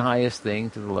 giving the highest thing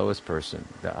to the lowest person.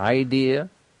 The idea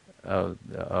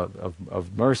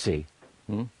of mercy,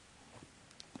 with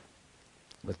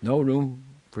no room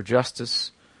for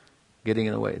justice getting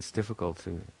in the way. It's difficult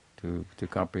to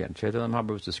comprehend. Chaitanya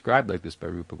Mahaprabhu is described like this by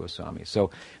Rupa Goswami.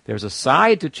 So there's a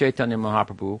side to Chaitanya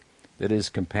Mahaprabhu that is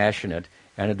compassionate,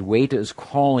 and Advaita is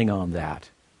calling on that.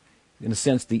 In a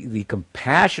sense, the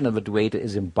compassion of Advaita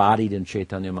is embodied in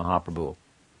Chaitanya Mahaprabhu,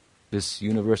 this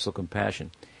universal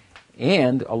compassion.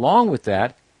 And along with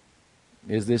that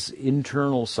is this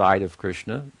internal side of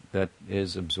Krishna that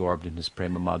is absorbed in his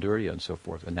prema madhurya and so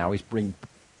forth. And now he's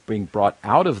being brought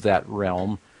out of that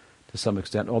realm to some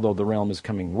extent, although the realm is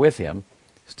coming with him.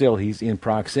 Still, he's in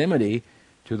proximity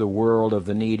to the world of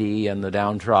the needy and the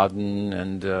downtrodden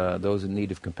and those in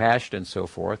need of compassion and so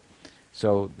forth.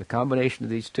 So the combination of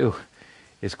these two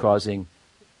is causing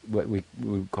what we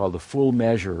call the full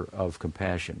measure of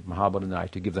compassion, Mahabodhanaya,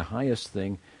 to give the highest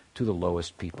thing to the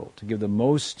lowest people, to give the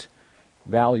most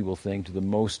valuable thing to the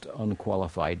most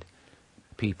unqualified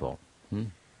people.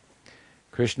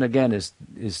 Krishna, again, is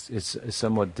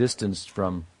somewhat distanced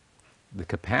from the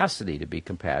capacity to be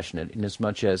compassionate,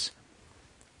 inasmuch as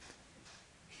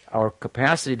our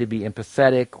capacity to be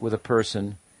empathetic with a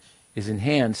person is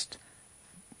enhanced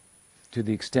to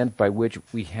the extent by which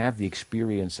we have the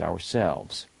experience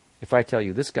ourselves. If I tell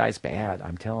you, this guy's bad,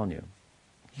 I'm telling you.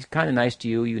 He's kind of nice to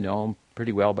you, you know him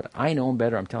pretty well, but I know him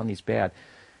better, I'm telling you he's bad.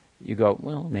 You go,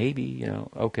 well, maybe,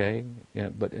 okay.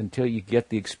 But until you get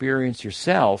the experience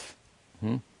yourself,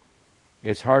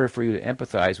 it's harder for you to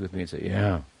empathize with me and say,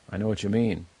 yeah, I know what you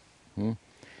mean.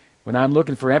 When I'm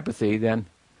looking for empathy, then,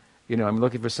 I'm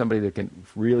looking for somebody that can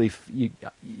really,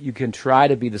 you can try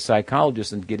to be the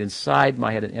psychologist and get inside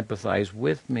my head and empathize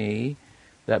with me.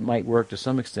 That might work to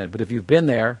some extent. But if you've been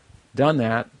there, done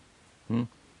that,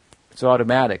 it's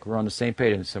automatic. We're on the same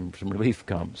page and some relief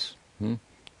comes. All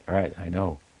right, I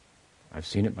know. I've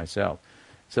seen it myself.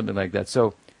 Something like that.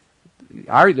 So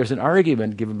there's an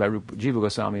argument given by Jiva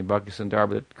Goswami and Bhakti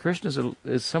Sandarbha that Krishna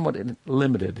is somewhat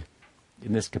limited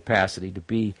in this capacity to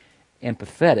be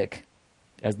empathetic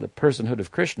as the personhood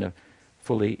of Krishna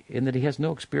fully, in that he has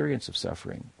no experience of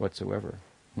suffering whatsoever.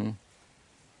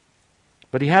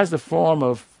 But he has the form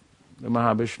of the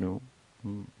Mahavishnu,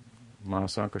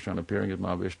 Mahasankarshan appearing as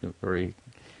Mahavishnu, where he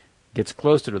gets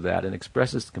closer to that and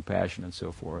expresses compassion and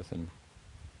so forth and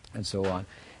so on.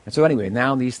 And so anyway,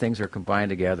 now these things are combined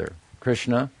together.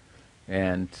 Krishna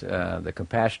and the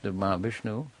compassion of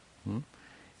Mahavishnu,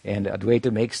 and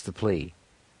Advaita makes the plea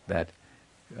that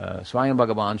Swayam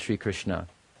Bhagavan Sri Krishna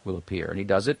will appear. And he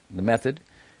does it. The method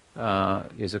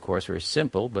is, of course, very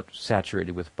simple, but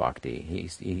saturated with bhakti.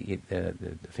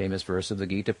 The famous verse of the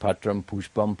Gita, Patram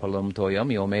Pushpam Palam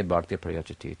Toyam Yome Bhakti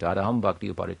Prayachati Tadaham Bhakti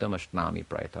Uparitam Ashnami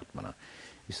Prayatatmana.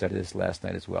 We studied this last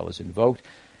night as well as invoked.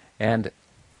 And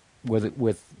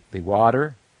with the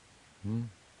water,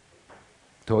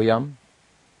 Toyam,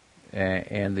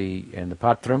 and the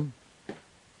patram,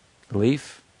 the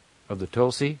leaf of the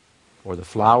tulsi, or the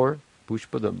flower,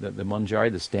 pushpa, the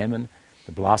manjari, the stamen,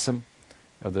 the blossom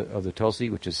of the tulsi,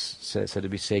 which is said to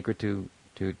be sacred to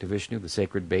Vishnu, the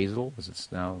sacred basil, as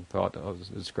it's now thought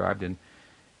of, described in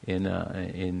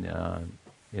the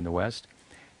West.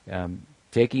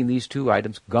 Taking these two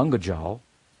items, Ganga Jal,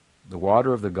 the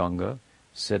water of the Ganga,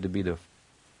 said to be the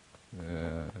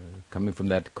coming from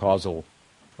that causal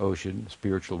ocean,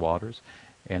 spiritual waters,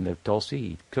 and the tulsi,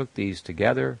 he cooked these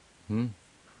together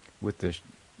with the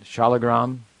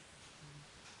shalagram,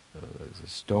 the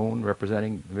stone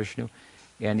representing Vishnu,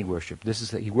 and he worshipped.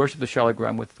 He worshipped the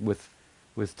shalagram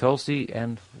with tulsi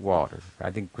and water.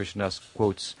 I think Krishna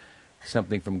quotes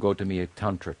something from Gautamiya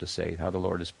Tantra to say how the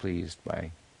Lord is pleased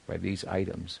by these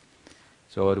items.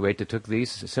 So Advaita took these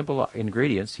simple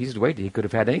ingredients. He could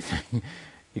have had anything.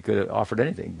 He could have offered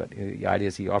anything, but the idea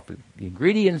is he offered. The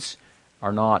ingredients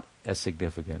are not as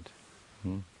significant.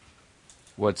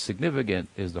 What's significant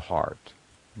is the heart.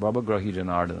 Bhavagrahi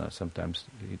Janardana, sometimes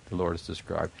the Lord is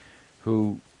described,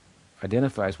 who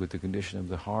identifies with the condition of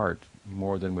the heart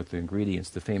more than with the ingredients.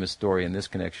 The famous story in this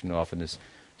connection often is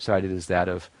cited as that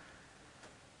of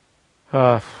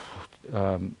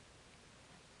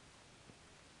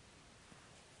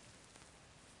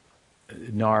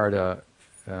Narada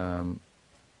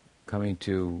coming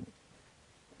to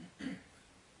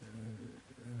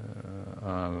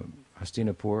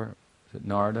Hastinapur,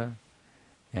 Narada,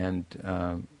 and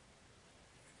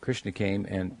Krishna came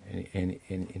and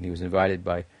he was invited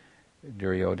by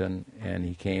Duryodhana, and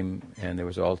he came and there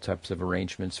was all types of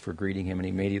arrangements for greeting him, and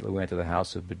he immediately went to the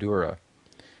house of Vidura.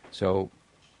 So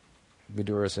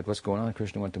Vidura said, "What's going on?"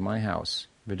 Krishna went to my house.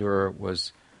 Vidura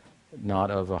was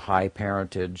not of a high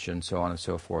parentage and so on and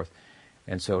so forth.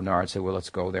 And so Narad said, "Well,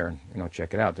 let's go there and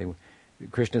check it out."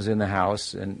 Krishna's in the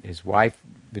house, and his wife,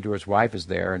 Vidura's wife, is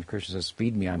there, and Krishna says,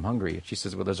 "Feed me, I'm hungry." And she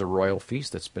says, "Well, there's a royal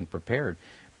feast that's been prepared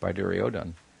by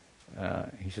Duryodhana."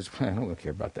 He says, "Well, I don't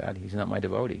care about that. He's not my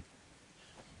devotee.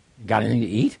 Got anything to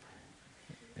eat?"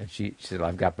 And she said, "Well,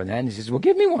 I've got bananas." He says, "Well,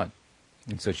 give me one."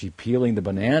 And so she's peeling the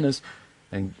bananas,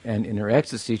 and in her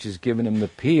ecstasy, she's giving him the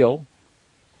peel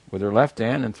with her left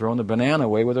hand and throwing the banana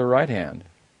away with her right hand.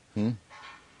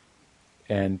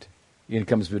 And in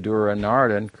comes Vidura and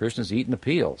Narada, and Krishna's eating the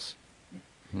peels.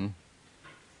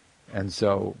 And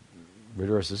so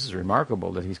Vidura says, "This is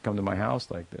remarkable that he's come to my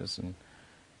house like this." And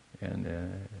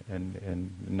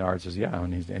Narada says, "Yeah,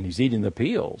 and he's eating the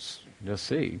peels. Just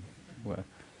see." Well,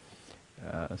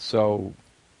 so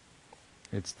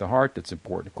it's the heart that's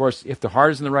important. Of course, if the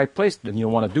heart is in the right place, then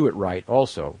you'll want to do it right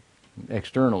also,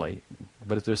 externally.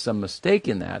 But if there's some mistake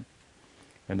in that,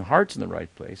 and the heart's in the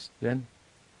right place, then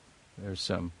there's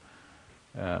some,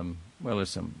 there's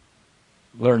some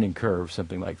learning curve,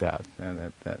 something like that,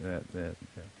 and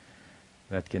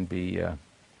that can be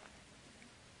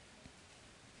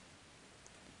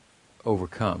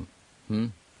overcome.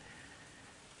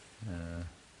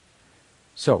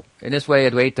 So, in this way,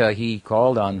 Advaita, he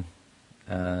called on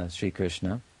Sri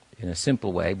Krishna in a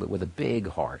simple way, but with a big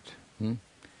heart.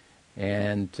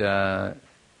 And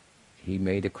he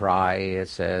made a cry, it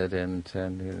said, and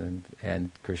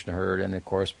Krishna heard, and it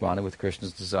corresponded with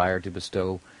Krishna's desire to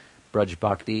bestow Braj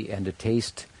Bhakti and to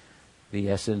taste the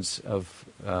essence of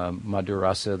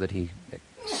Madhurasa that he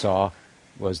saw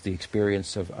was the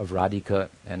experience of Radhika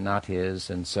and not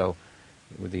his. And so,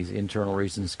 with these internal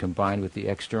reasons combined with the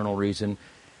external reason,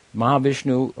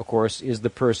 Mahavishnu, of course, is the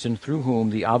person through whom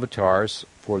the avatars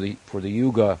for the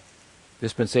yuga,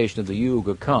 dispensation of the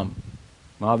yuga, come.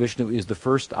 Mahavishnu is the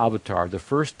first avatar, the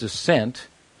first descent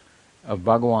of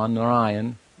Bhagavan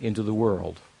Narayan into the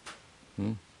world.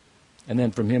 And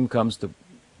then from him comes the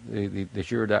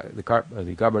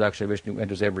Garbhodakshaya Vishnu who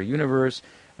enters every universe,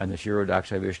 and the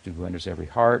Shirodakshaya Vishnu who enters every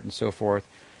heart, and so forth.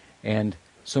 And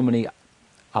so many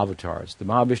avatars. The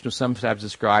Mahavishnu sometimes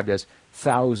described as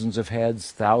thousands of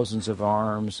heads, thousands of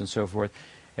arms, and so forth.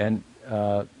 And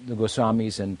the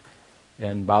Goswamis and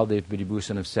Baldev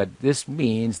Vidibhusan have said this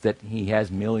means that he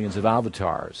has millions of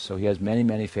avatars. So he has many,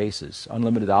 many faces,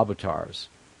 unlimited avatars,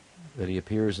 that he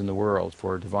appears in the world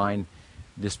for divine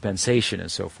dispensation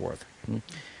and so forth.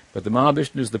 But the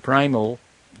Mahavishnu is the primal,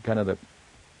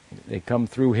 they come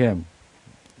through him.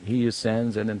 He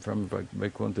ascends, and then from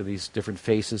Vaikuntha, these different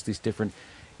faces, these different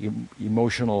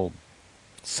emotional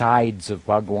sides of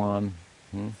Bhagwan,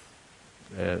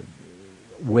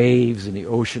 waves in the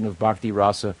ocean of Bhakti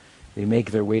Rasa. They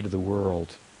make their way to the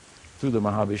world through the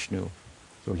Mahavishnu.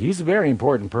 So he's a very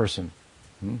important person.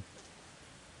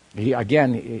 He,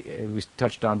 again, it was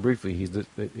touched on briefly. He's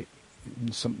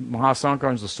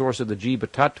Mahasankara is the source of the Jiva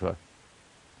Tattva.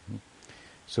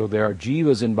 So there are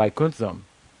jivas in Vaikuntha,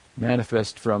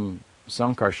 manifest from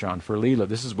Sankarshan for Leela.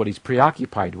 This is what he's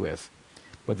preoccupied with.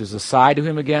 But there's a side to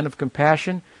him again of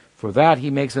compassion. For that he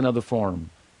makes another form.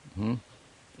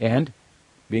 And,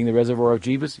 being the reservoir of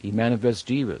jivas, he manifests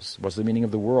jivas. What's the meaning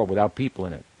of the world without people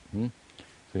in it?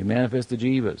 So he manifests the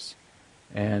jivas.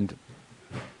 And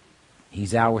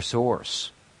he's our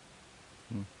source.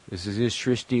 This is his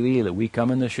Shrishti Leela. We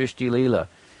come in the Shrishti Leela.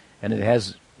 And it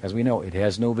has, as we know, it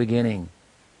has no beginning.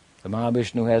 The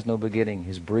Mahavishnu has no beginning.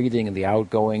 His breathing and the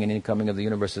outgoing and incoming of the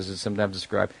universe, as it's sometimes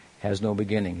described, has no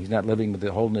beginning. He's not living with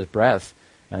holding his breath,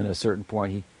 and at a certain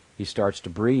point he starts to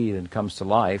breathe and comes to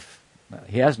life.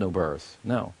 He has no birth.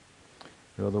 No.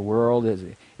 So the world is,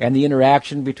 and the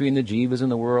interaction between the jivas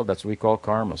and the world, that's what we call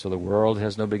karma. So the world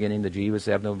has no beginning, the jivas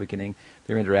have no beginning,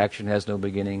 their interaction has no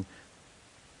beginning,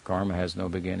 karma has no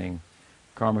beginning.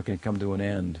 Karma can come to an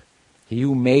end. He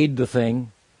who made the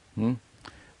thing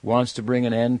wants to bring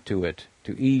an end to it,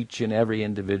 to each and every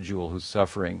individual who's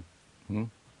suffering.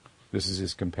 This is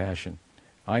his compassion.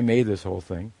 I made this whole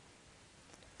thing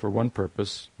for one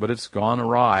purpose, but it's gone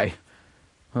awry.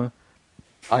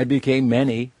 I became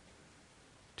many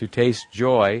to taste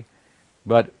joy,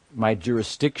 but my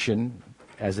jurisdiction,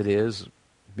 as it is,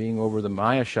 being over the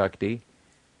Maya Shakti,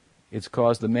 it's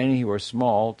caused the many who are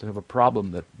small to have a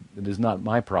problem that is not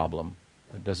my problem.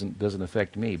 It doesn't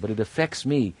affect me, but it affects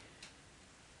me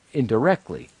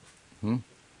indirectly,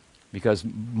 because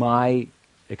my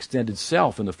extended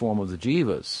self in the form of the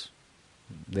jivas,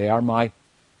 they are my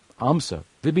amsa,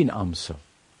 vibhin amsa,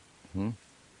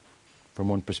 from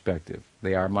one perspective.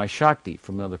 They are my shakti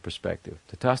from another perspective,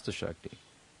 tatastha shakti.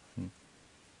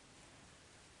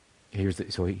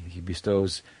 So he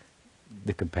bestows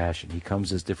the compassion. He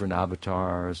comes as different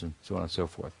avatars and so on and so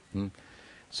forth.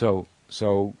 So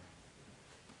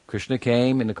Krishna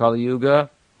came in the Kali Yuga.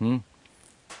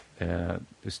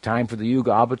 It's time for the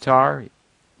Yuga avatar,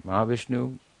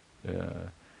 Mahavishnu, in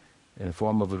the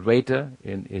form of Advaita,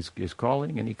 is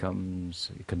calling, and he comes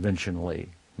conventionally.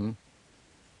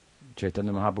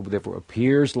 Chaitanya Mahaprabhu therefore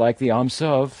appears like the Amsa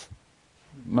of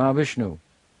Mahavishnu.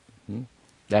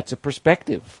 That's a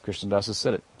perspective. Krishnadasa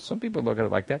said it. Some people look at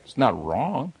it like that. It's not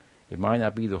wrong. It might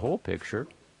not be the whole picture.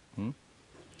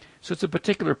 So it's a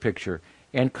particular picture.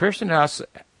 And Krishnadasa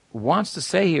wants to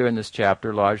say here in this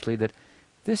chapter largely that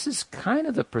this is kind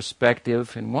of the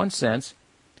perspective, in one sense,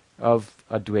 of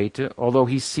Advaita, although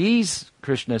he sees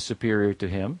Krishna as superior to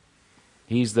him.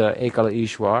 He's the Ekala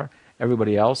Ishwar.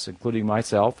 Everybody else, including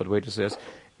myself, Advaita says,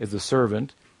 is the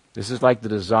servant. This is like the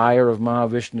desire of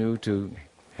Mahavishnu to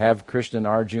have Krishna and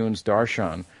Arjun's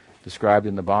darshan described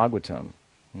in the Bhagavatam.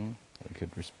 He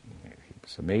was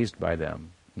amazed by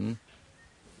them.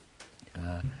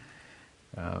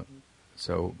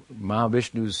 So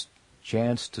Mahavishnu's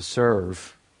chance to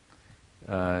serve,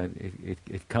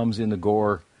 it comes in the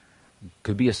Gaur,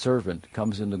 could be a servant,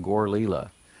 comes in the Gaur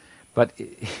Leela. But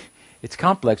it's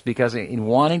complex because in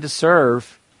wanting to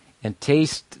serve and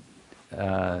taste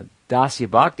Dasya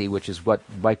Bhakti, which is what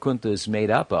Vaikuntha is made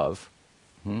up of,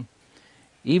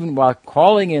 even while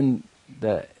calling in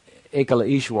the Ekala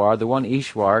Ishwar, the one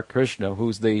Ishwar, Krishna,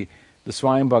 who's the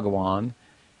Swayam Bhagawan,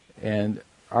 and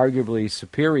arguably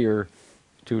superior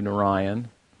to Narayan,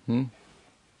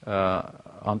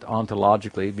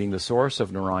 ontologically being the source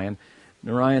of Narayan,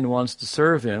 Narayan wants to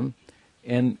serve him,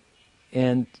 and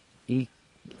he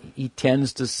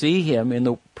tends to see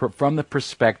him from the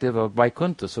perspective of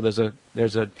Vaikuntha. So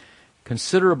there's a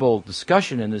considerable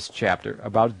discussion in this chapter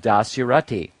about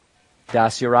Dasyarati,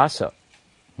 Dasyarasa,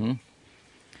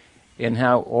 and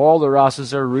how all the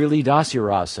rasas are really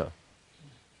Dasyarasa.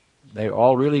 They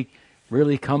all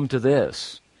really come to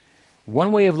this.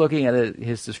 One way of looking at it,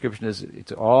 his description is,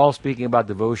 it's all speaking about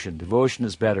devotion. Devotion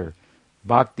is better.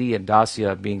 Bhakti and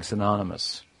Dasya being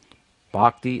synonymous.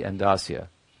 Bhakti and Dasya.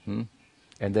 And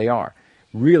they are.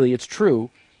 Really, it's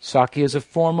true. Sakya is a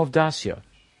form of Dasya.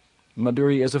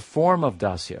 Madhurya is a form of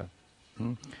Dasya.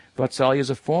 Vatsalya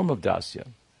is a form of Dasya.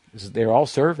 They're all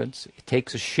servants. It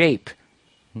takes a shape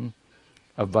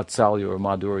of Vatsalya or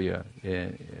Madhurya,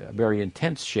 a very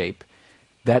intense shape,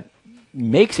 that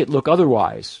makes it look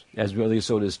otherwise, as really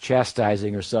so does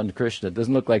chastising her son Krishna. It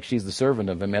doesn't look like she's the servant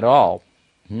of him at all.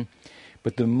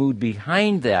 But the mood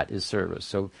behind that is service.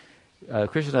 So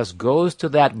Krishnadas goes to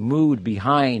that mood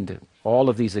behind all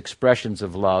of these expressions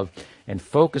of love and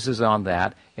focuses on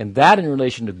that, and that in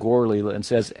relation to Gaur Lila, and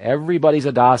says everybody's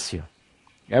a Dasya.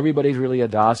 Everybody's really a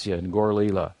Dasya in Gaur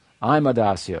Lila. I'm a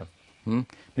Dasya.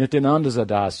 Nityananda's a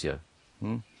Dasya.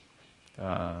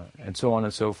 And so on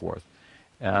and so forth.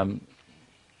 And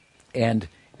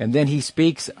then he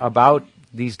speaks about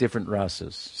these different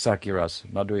rasas, Sakya rasa,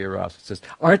 Madhurya rasa. He says,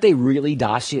 aren't they really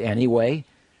Dasya anyway,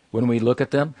 when we look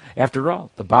at them? After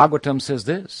all, the Bhagavatam says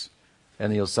this.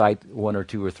 And he'll cite 1 or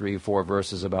 2 or 3 or 4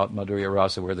 verses about Madhurya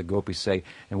rasa where the gopis say,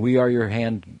 and we are your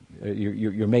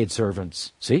maid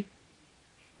servants. See?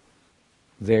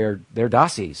 They're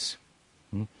dasis.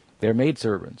 They're maid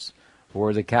servants.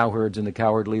 Or the cowherds in the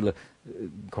cowherd Leela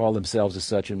call themselves as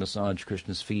such and massage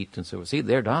Krishna's feet and so on. See,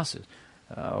 they're dasis.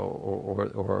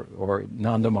 Or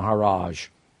Nanda Maharaj,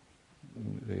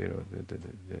 the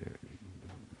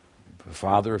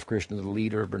father of Krishna, the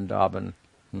leader of Vrindavan,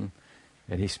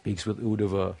 and he speaks with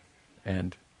Uddhava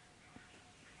and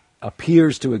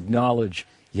appears to acknowledge,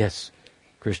 yes,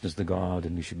 Krishna's the God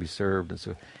and he should be served. And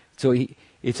so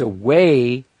it's a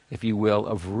way, if you will,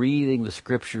 of reading the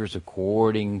scriptures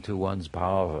according to one's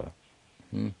bhava.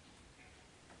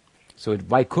 So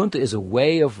Vaikuntha is a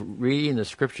way of reading the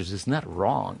scriptures. It's not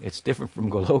wrong. It's different from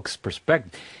Golok's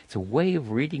perspective. It's a way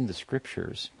of reading the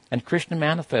scriptures. And Krishna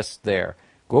manifests there.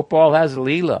 Gopal has a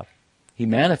Leela. He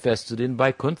manifests it in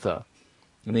Vaikuntha.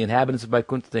 And the inhabitants of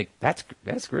Vaikuntha think,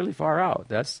 that's really far out.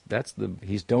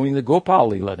 He's doing the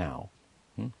Gopal Leela now.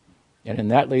 And in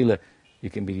that Leela, you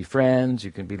can be friends,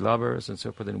 you can be lovers, and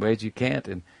so forth in ways you can't.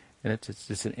 And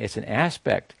it's an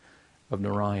aspect of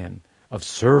Narayan, of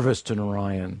service to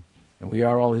Narayan. And we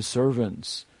are all his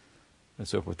servants, and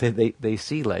so forth. They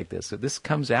see like this. So this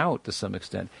comes out to some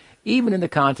extent, even in the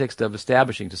context of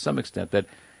establishing to some extent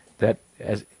that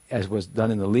as was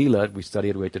done in the Leela, we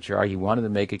studied Advaita Acharya, he wanted to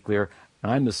make it clear,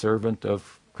 I'm the servant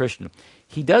of Krishna.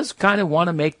 He does kind of want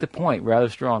to make the point rather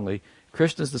strongly,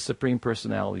 Krishna is the Supreme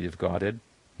Personality of Godhead.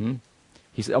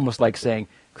 He's almost like saying,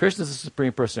 Krishna is the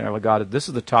Supreme Personality of Godhead, this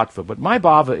is the tattva, but my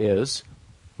bhava is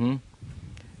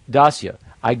dasya.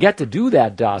 I get to do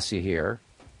that dasya here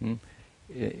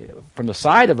from the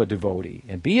side of a devotee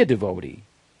and be a devotee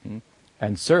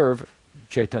and serve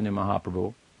Chaitanya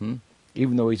Mahaprabhu,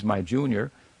 even though he's my junior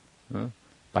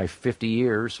by 50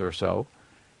 years or so.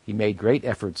 He made great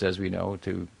efforts, as we know,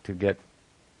 to get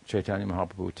Chaitanya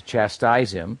Mahaprabhu to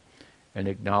chastise him and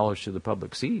acknowledge to the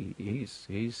public, see, he's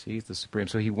the Supreme.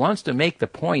 So he wants to make the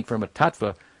point from a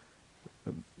tattva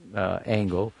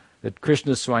angle that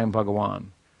Krishna is Swayam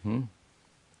Bhagavan.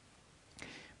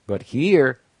 But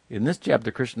here, in this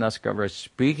chapter, Krishna is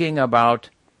speaking about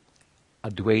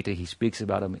Advaita. He speaks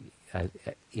about him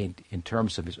in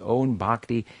terms of his own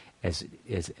bhakti as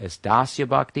dasya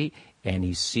bhakti, and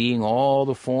he's seeing all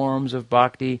the forms of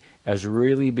bhakti as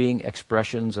really being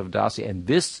expressions of dasya. And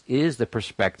this is the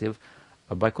perspective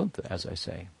of Vaikuntha, as I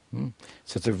say. So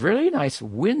it's a really nice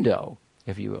window,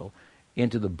 if you will,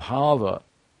 into the bhava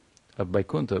of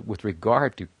Vaikuntha with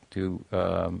regard to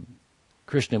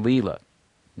Krishna Leela.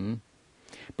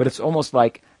 But it's almost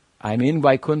like I'm in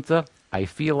Vaikuntha, I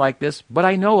feel like this, but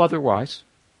I know otherwise.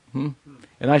 And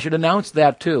I should announce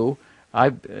that too.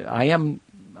 I'm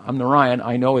Narayan,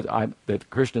 I know that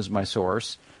Krishna is my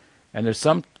source, and there's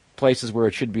some places where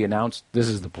it should be announced, this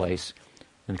is the place.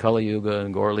 In Kali Yuga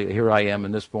and Gaurli, here I am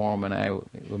in this form, and I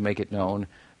will make it known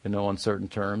in no uncertain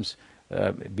terms,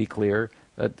 be clear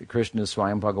that Krishna is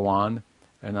Swayam Bhagavan,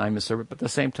 and I'm a servant, but at the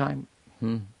same time,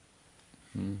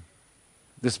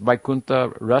 this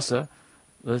Vaikuntha rasa,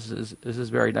 this is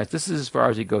very nice. This is as far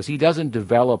as he goes. He doesn't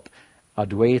develop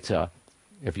Advaita,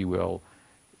 if you will,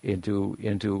 into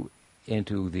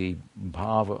the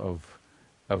bhava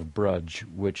of Braj,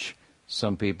 which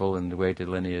some people in the Advaita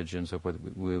lineage and so forth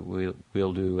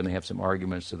will do, and they have some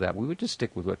arguments to that. We would just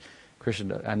stick with what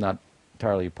Krishna. I'm not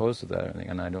entirely opposed to that or anything,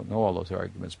 and I don't know all those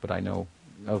arguments, but I know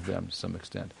of them to some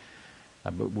extent.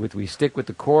 But we stick with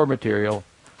the core material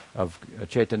of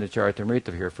Chaitanya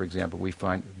Charitamrita here, for example, we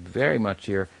find very much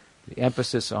here the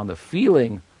emphasis on the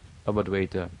feeling of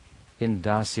Advaita in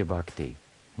Dasya Bhakti.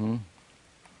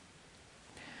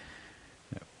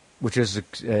 Which is,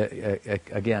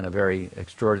 again, a very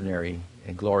extraordinary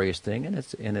and glorious thing, and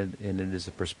it is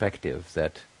a perspective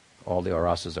that all the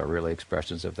rasas are really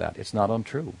expressions of that. It's not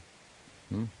untrue.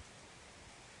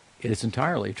 It is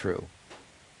entirely true.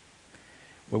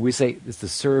 When we say it's the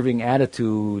serving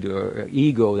attitude or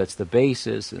ego that's the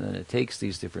basis, and then it takes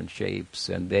these different shapes,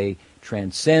 and they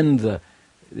transcend the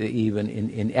even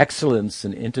in excellence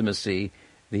and intimacy,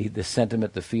 the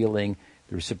sentiment, the feeling,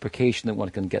 the reciprocation that one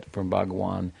can get from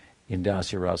Bhagavan in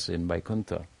Dasya Rasa in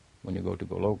Vaikuntha. When you go to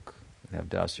Golok, you have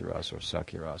Dasya Rasa or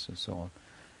Sakya Rasa and so on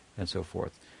and so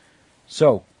forth.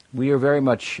 So, we are very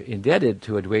much indebted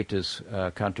to Advaita's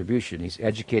contribution. He's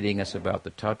educating us about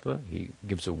the tattva. He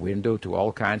gives a window to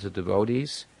all kinds of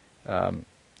devotees,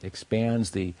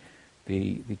 expands the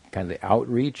kind of the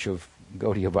outreach of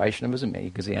Gaudiya Vaishnavism,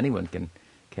 because anyone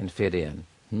can fit in.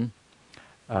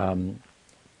 The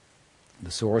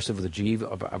source of the jiva,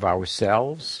 of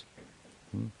ourselves.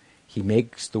 He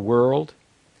makes the world,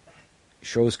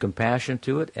 shows compassion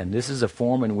to it, and this is a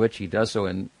form in which he does so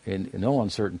in no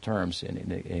uncertain terms,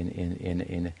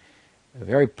 in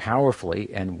very powerfully,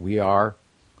 and we are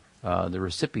the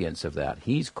recipients of that.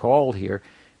 He's called here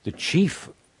the chief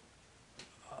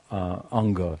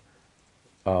anga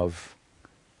of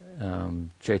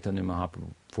Chaitanya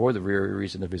Mahaprabhu for the very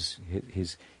reason of his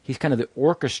he's kind of the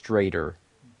orchestrator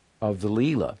of the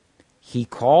Leela. He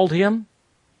called him,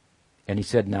 and he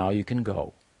said, "Now you can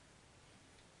go."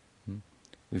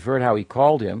 We've heard how he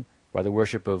called him by the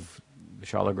worship of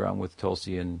Shalagram with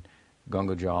Tulsi and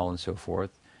Ganga Jal and so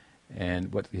forth,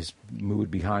 and what his mood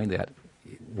behind that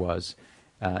was.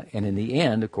 And in the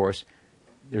end, of course,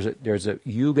 there's a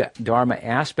Yuga Dharma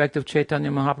aspect of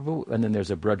Chaitanya Mahaprabhu, and then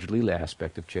there's a Braj Leela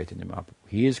aspect of Chaitanya Mahaprabhu.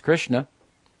 He is Krishna,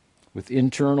 with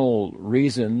internal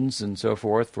reasons and so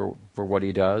forth for what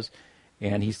he does,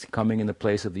 and he's coming in the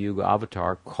place of the Yuga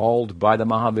Avatar, called by the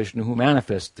Mahavishnu who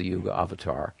manifests the Yuga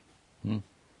Avatar.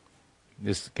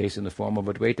 This case in the form of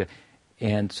Advaita.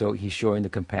 And so he's showing the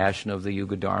compassion of the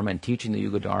Yuga Dharma and teaching the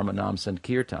Yuga Dharma Nam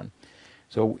Sankirtan.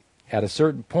 So at a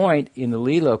certain point in the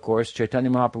Leela, of course, Chaitanya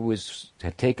Mahaprabhu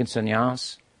had taken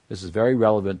sannyas. This is very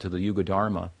relevant to the Yuga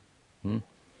Dharma.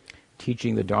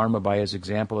 Teaching the Dharma by his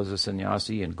example as a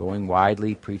sannyasi and going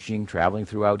widely, preaching, traveling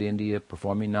throughout India,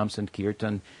 performing Nam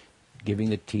Sankirtan,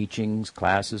 giving the teachings,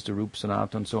 classes to Rupa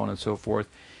Sanatana, and so on and so forth.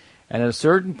 And at a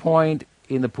certain point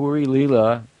in the Puri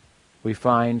Leela, we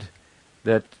find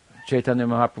that Chaitanya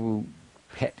Mahaprabhu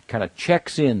kind of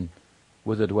checks in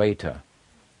with Advaita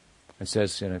and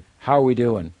says, how are we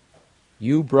doing?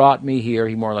 You brought me here,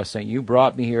 he more or less saying, you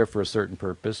brought me here for a certain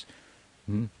purpose.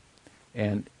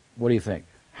 And what do you think?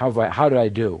 How did I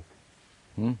do?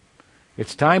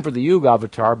 It's time for the Yuga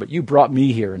Avatar, but you brought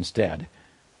me here instead.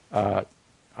 I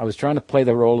was trying to play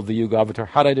the role of the Yuga Avatar.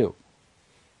 How did I do?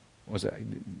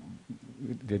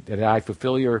 Did I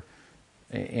fulfill your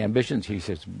ambitions? He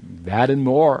says, that and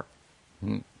more.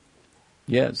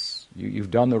 Yes, you've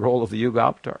done the role of the Yuga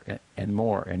Avatar and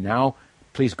more. And now,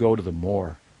 please go to the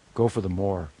more. Go for the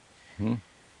more. In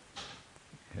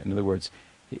other words,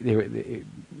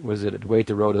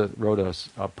 Advaita wrote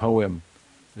a poem.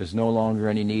 There's no longer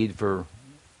any need for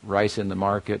rice in the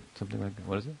market. Something like that.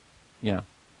 What is it? Yeah.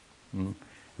 In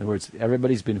other words,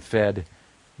 everybody's been fed.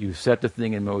 You've set the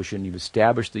thing in motion. You've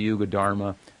established the Yuga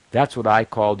Dharma. That's what I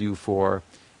called you for.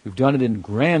 You've done it in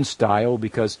grand style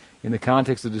because in the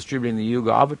context of distributing the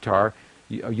Yuga Avatar,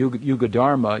 Yuga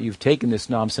Dharma, you've taken this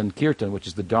Nam Sankirtan, which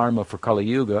is the Dharma for Kali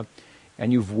Yuga,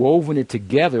 and you've woven it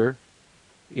together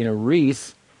in a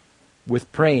wreath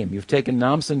with Prem. You've taken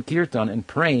Nam Sankirtan and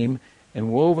Prem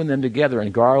and woven them together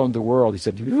and garland the world. He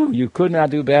said, you could not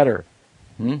do better.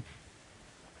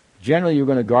 Generally, you're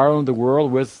going to garland the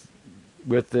world with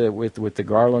the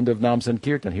garland of Nam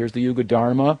Sankirtan. Here's the Yuga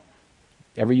Dharma.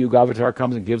 Every Yuga Avatar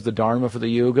comes and gives the Dharma for the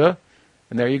Yuga,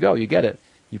 and there you go, you get it.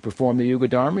 You perform the Yuga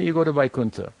Dharma, you go to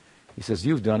Vaikuntha. He says,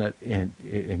 you've done it, and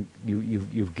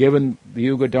you've given the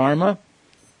Yuga Dharma,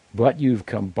 but you've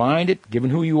combined it, given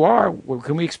who you are, what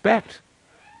can we expect?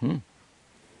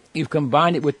 You've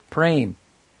combined it with Prem.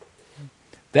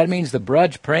 That means the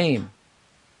Braj Prem,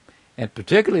 and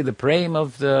particularly the Prem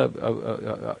of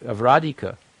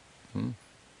Radhika.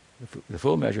 The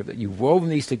full measure of that. You've woven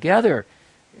these together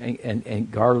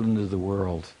and garlanded the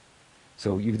world.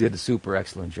 So you did a super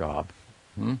excellent job.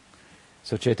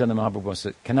 So Chaitanya Mahaprabhu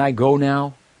said, can I go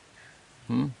now?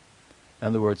 In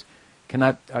other words, can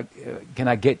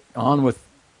I get on with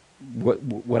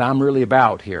what I'm really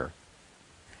about here?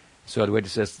 So Advaita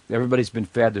says, everybody's been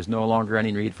fed, there's no longer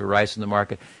any need for rice in the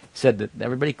market. He said that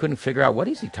everybody couldn't figure out, what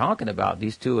is he talking about?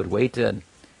 These two, Advaita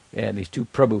and these two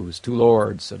Prabhus, two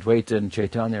lords, Advaita and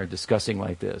Chaitanya, are discussing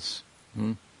like this.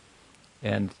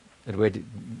 And Advaita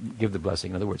give the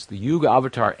blessing. In other words, the Yuga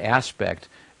Avatar aspect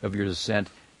of your descent,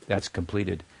 that's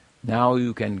completed. Now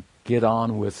you can get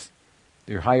on with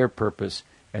your higher purpose,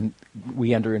 and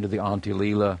we enter into the Anti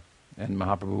Leela, and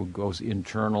Mahaprabhu goes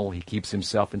internal. He keeps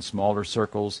himself in smaller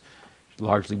circles,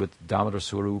 largely with Damodar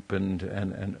Swarup and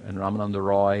Ramananda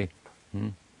Roy.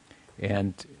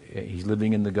 And he's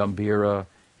living in the Gambhira.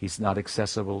 He's not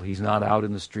accessible. He's not out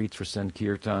in the streets for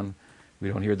Sankirtan. We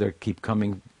don't hear they keep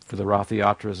coming for the Rath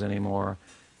Yatras anymore.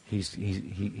 He's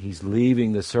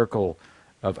leaving the circle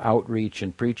of outreach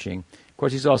and preaching. Of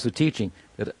course, he's also teaching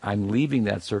that I'm leaving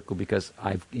that circle because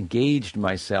I've engaged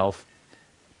myself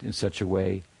in such a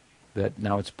way that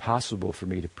now it's possible for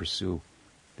me to pursue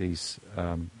these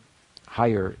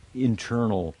higher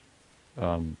internal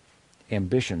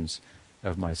ambitions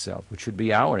of myself, which should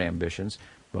be our ambitions,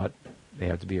 but they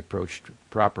have to be approached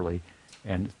properly.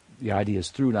 And the idea is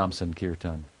through Nam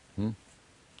Sankirtan.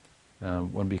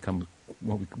 When we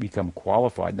become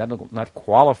qualified, not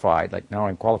qualified like now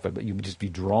I'm qualified, but you would just be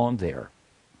drawn there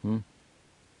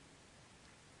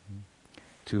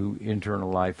to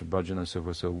internal life and bhajan and so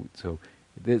forth. So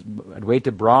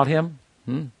Advaita brought him,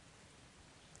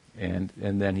 and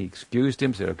then he excused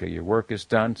him, said, "Okay, your work is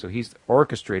done." So he's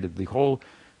orchestrated the whole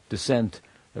descent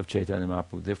of Chaitanya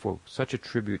Mahaprabhu. Therefore, such a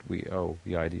tribute we owe,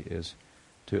 the idea is,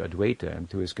 to Advaita and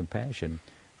to his compassion,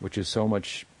 which is so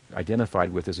much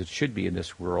identified with, as it should be in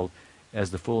this world,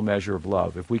 as the full measure of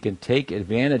love. If we can take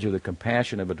advantage of the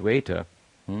compassion of Advaita,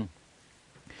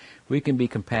 we can be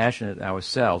compassionate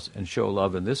ourselves and show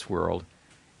love in this world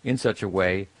in such a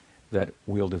way that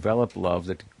we'll develop a love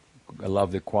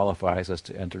that qualifies us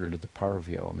to enter into the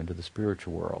Paravyom, into the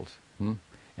spiritual world,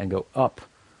 and go up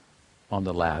on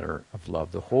the ladder of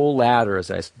love. The whole ladder,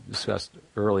 as I discussed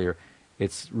earlier,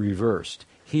 it's reversed.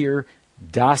 Here,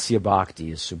 Dasya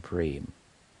Bhakti is supreme.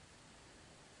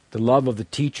 The love of the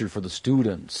teacher for the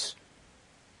students,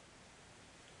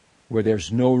 where there's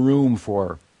no room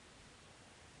for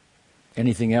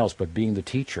anything else but being the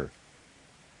teacher.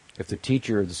 If the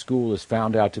teacher of the school is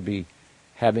found out to be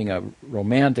having a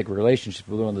romantic relationship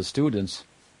with one of the students,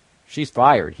 she's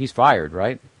fired. He's fired,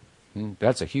 right?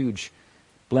 That's a huge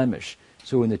blemish.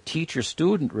 So in the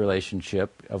teacher-student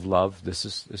relationship of love, this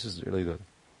is really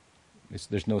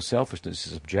there's no selfishness.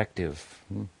 It's objective.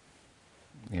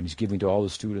 And he's giving to all the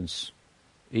students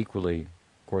equally.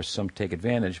 Of course, some take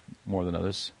advantage more than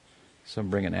others. Some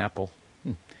bring an apple.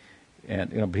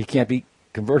 And but he can't be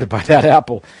converted by that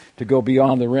apple to go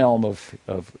beyond the realm of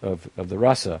the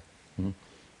rasa,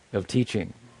 of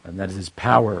teaching. And that is his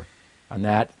power. On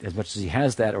that, as much as he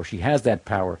has that, or she has that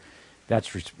power,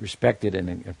 that's respected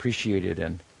and appreciated.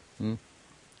 And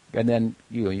then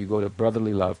you go to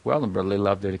brotherly love. Well, in brotherly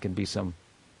love, there can be some.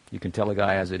 You can tell a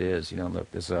guy as it is.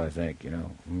 Look, this is what I think.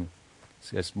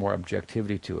 It's more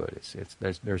objectivity to it.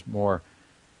 There's more.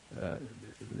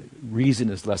 Reason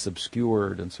is less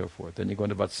obscured and so forth. Then you go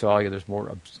into Vatsalya, there's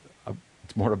more.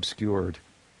 It's more obscured.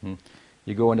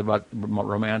 You go into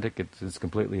romantic, it's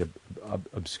completely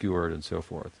obscured and so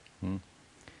forth.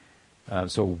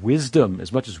 So wisdom,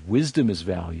 as much as wisdom is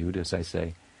valued, as I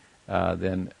say,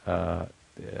 then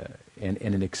and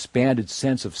an expanded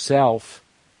sense of self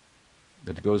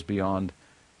that goes beyond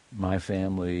my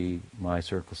family, my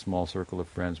circle, small circle of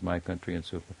friends, my country, and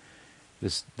so forth.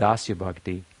 This Dasya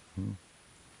Bhakti,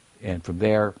 and from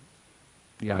there,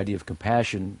 the idea of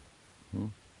compassion.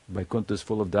 Vaikuntha is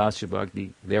full of Dasya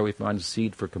Bhakti. There we find the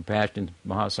seed for compassion,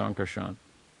 Mahasankarshan,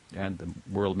 and the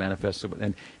world manifests.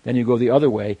 And then you go the other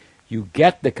way. You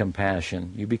get the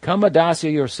compassion. You become a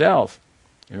Dasya yourself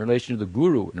in relation to the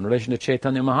Guru, in relation to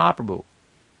Chaitanya Mahaprabhu.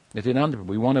 Nityananda,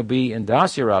 we want to be in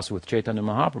Dasya Rasa with Chaitanya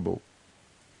Mahaprabhu.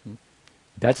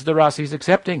 That's the rasa he's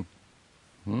accepting.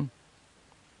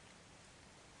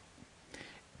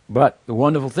 But the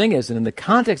wonderful thing is that in the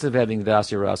context of having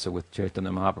Dasya Rasa with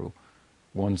Chaitanya Mahaprabhu,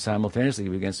 one simultaneously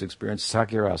begins to experience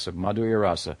Sakya Rasa, Madhurya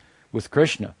Rasa with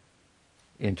Krishna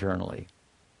internally.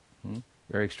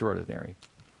 Very extraordinary.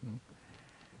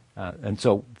 And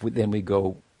so then we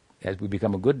go, as we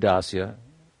become a good Dasya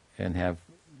and have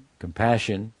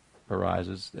compassion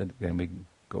arises, and then we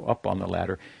go up on the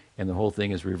ladder, and the whole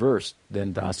thing is reversed.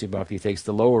 Then Dasya Bhakti takes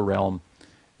the lower realm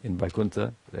in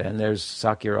Vaikuntha, and there's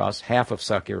Sakya Rasa, half of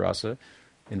Sakya Rasa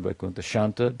in Vaikuntha.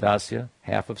 Shanta, Dasya,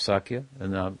 half of Sakya,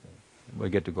 and now we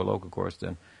get to Goloka, of course,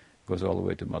 then it goes all the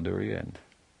way to Madhurya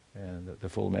and the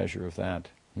full measure of that.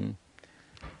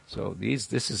 So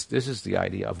this is the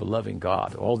idea of a loving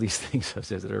God. All these things, I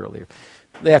said it earlier,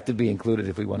 they have to be included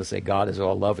if we want to say God is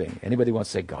all loving. Anybody wants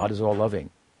to say God is all loving?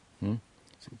 So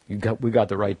we got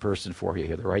the right person for you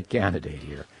here, the right candidate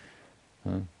here.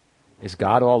 Is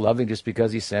God all loving just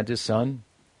because He sent His Son?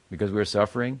 Because we're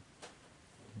suffering?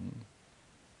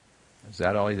 Is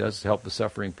that all He does, help the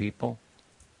suffering people?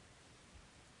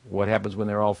 What happens when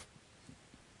they're all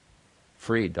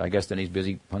freed? I guess then He's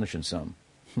busy punishing some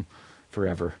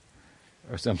forever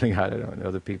or something. I don't know.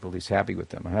 Other people, He's happy with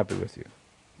them. I'm happy with you.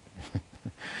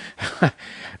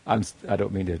 I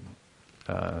don't mean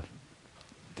to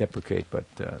deprecate, but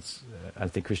I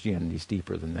think Christianity is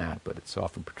deeper than that, but it's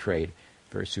often portrayed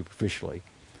very superficially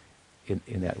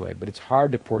in that way. But it's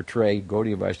hard to portray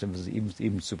Gaudiya Vaishnavas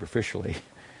even superficially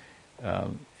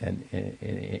and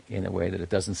in a way that it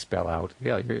doesn't spell out.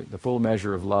 Yeah, the full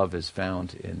measure of love is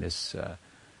found in this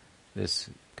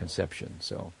conception.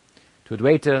 So, to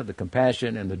Advaita, the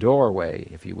compassion and the doorway,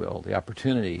 if you will, the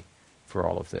opportunity for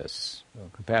all of this.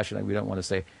 Compassion, we don't want to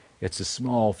say it's a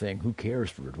small thing. Who cares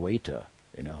for Advaita?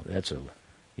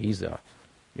 He's a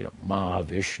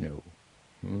Mahavishnu,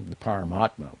 the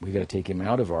Paramatma. We got to take him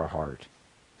out of our heart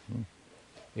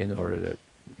in order to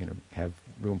have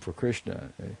room for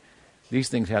Krishna. These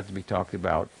things have to be talked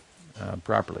about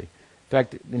properly.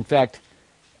 In fact,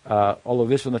 although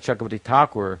Vishwanath Chakravarti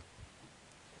Thakur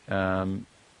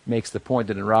makes the point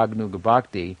that in Raganuga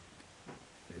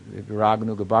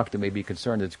Bhakti may be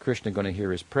concerned that Krishna going to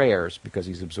hear his prayers because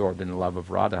he's absorbed in the love of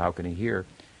Radha. How can he hear?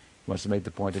 He wants to make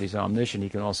the point that he's omniscient. He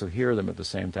can also hear them at the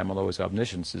same time, although his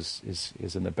omniscience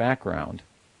is in the background,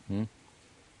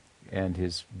 and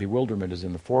his bewilderment is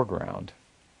in the foreground.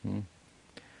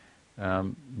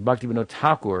 Bhaktivinoda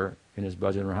Thakur, in his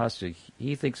Bhajan Rahasya,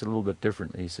 he thinks a little bit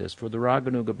differently. He says, for the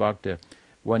Raganuga Bhakta,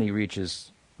 when he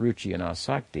reaches Ruchi and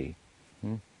Asakti,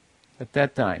 at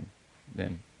that time,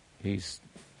 then he's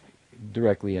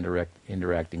directly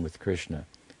interacting with Krishna,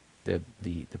 the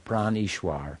Pran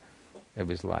Ishwar of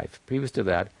his life. Previous to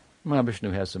that,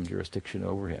 Mahavishnu has some jurisdiction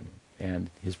over him, and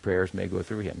his prayers may go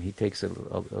through him. He takes a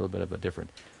little bit of a different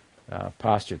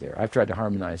posture there. I've tried to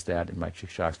harmonize that in my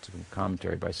Shastra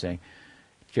commentary by saying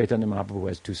Chaitanya Mahaprabhu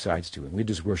has two sides to him. We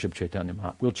just worship Chaitanya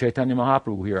Mahaprabhu. Will Chaitanya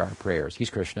Mahaprabhu hear our prayers? He's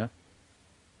Krishna.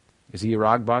 Is he a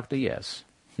Rag Bhakta? Yes.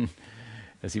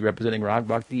 Is he representing Rag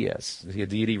Bhakti? Yes. Is he a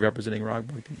deity representing Rag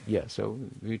Bhakti? Yes. So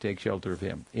we take shelter of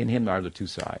him. In him are the two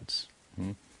sides.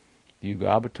 The Yuga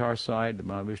Avatar side, the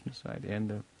Mahavishnu side,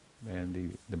 and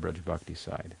the Braj Bhakti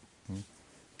side.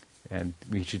 And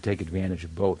we should take advantage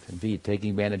of both. Indeed, taking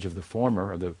advantage of the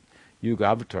former, of the Yuga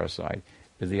Avatar side,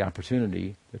 is the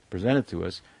opportunity that's presented to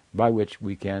us by which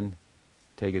we can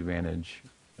take advantage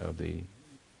of the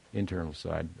internal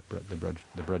side, the Braj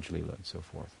Leela and so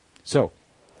forth. So,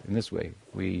 in this way,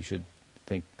 we should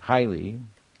think highly,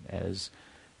 as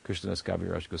Krishnadas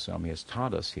Kaviraj Goswami has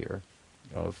taught us here,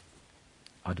 of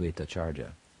Advaita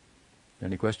Acharya.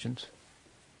 Any questions?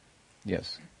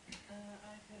 Yes. I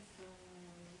have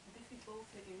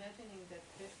difficulty imagining that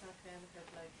Krishna can have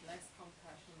less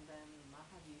compassion than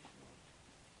Mahavishnu.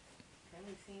 Can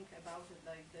we think about it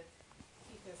like that?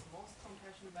 He has most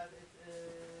compassion, but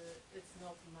it's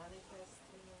not manifest.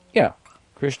 Yeah,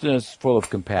 Krishna is full of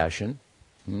compassion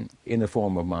in the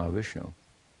form of Mahavishnu.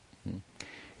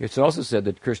 It's also said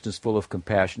that Krishna is full of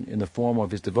compassion in the form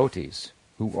of his devotees,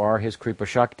 who are his Kripa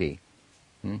Shakti.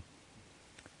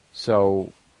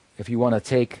 So, if you want to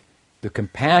take the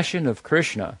compassion of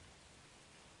Krishna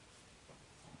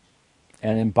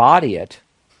and embody it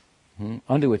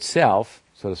unto itself,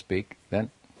 so to speak, then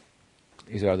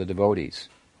these are the devotees,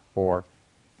 or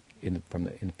from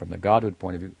the Godhood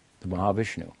point of view, the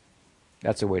Mahavishnu.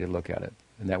 That's a way to look at it.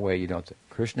 And that way you don't say,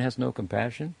 Krishna has no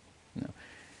compassion? No.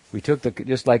 We took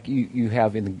just like you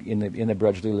have in the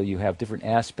Braj Leela, you have different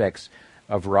aspects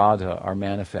of Radha are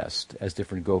manifest as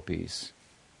different gopis.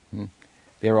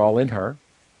 They're all in her,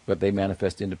 but they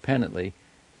manifest independently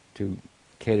to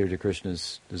cater to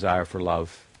Krishna's desire for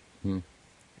love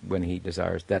when he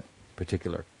desires that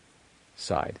particular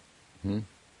side.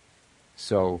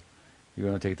 So you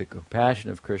want to take the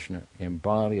compassion of Krishna,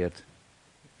 embody it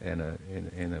in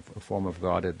a form of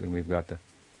Godhead, and we've got the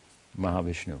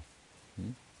Mahavishnu.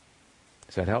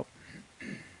 Does that help?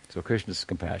 So Krishna's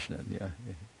compassionate, yeah.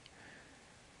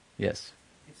 Yes?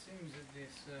 It seems that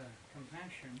this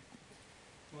compassion,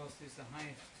 whilst it's the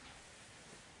highest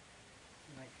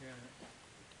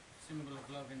symbol of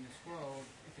love in this world,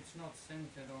 if it's not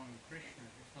centered on Krishna,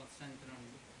 if it's not centered on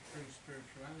true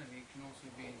spirituality, it can also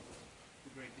be a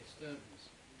great disturbance.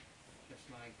 Just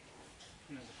like,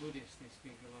 the Buddhists, they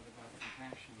speak a lot about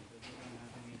compassion, but they don't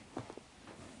have any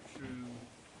true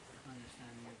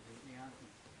understanding of the Atma.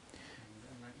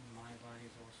 And like my body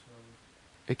is also...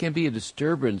 It can be a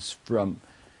disturbance from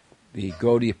the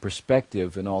Gaudiya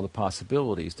perspective and all the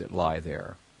possibilities that lie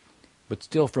there. But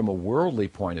still, from a worldly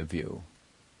point of view,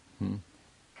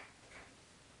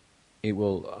 it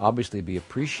will obviously be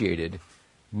appreciated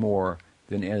more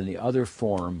than any other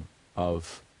form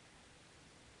of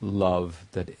love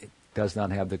that does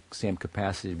not have the same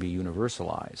capacity to be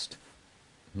universalized.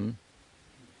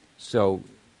 So,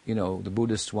 the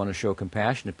Buddhists want to show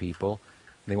compassion to people.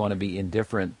 They want to be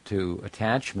indifferent to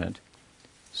attachment.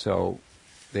 So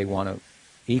they want to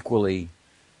equally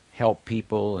help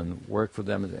people and work for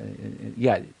them. And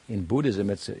yeah, in Buddhism,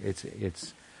 it's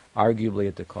arguably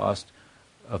at the cost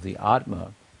of the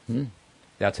Atma.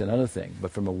 That's another thing.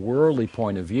 But from a worldly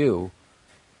point of view,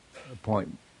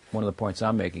 one of the points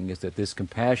I'm making is that this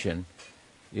compassion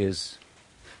is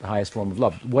the highest form of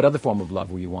love. What other form of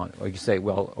love will you want? Or you say,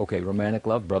 well, okay, romantic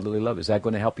love, brotherly love, is that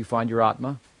going to help you find your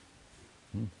Atma?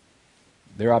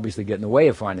 They're obviously getting in the way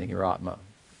of finding your Atma,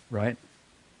 right?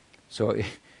 So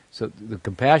the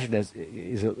compassion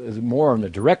is more in the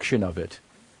direction of it.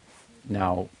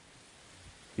 Now,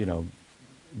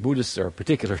 Buddhists are a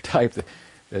particular type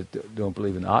that don't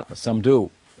believe in Atma. Some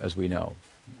do, as we know.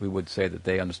 We would say that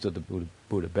they understood the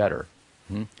Buddha better.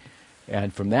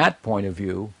 And from that point of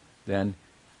view, then,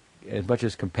 as much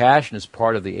as compassion is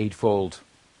part of the Eightfold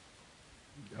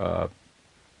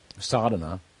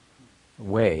sadhana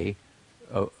way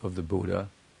of the Buddha,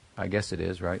 I guess it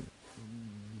is, right?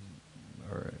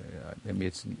 Or maybe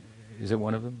is it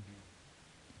one of them?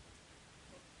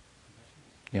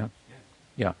 Yeah?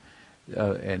 Yeah.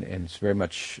 And it's very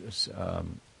much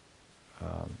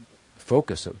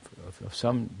focus of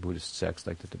some Buddhist sects,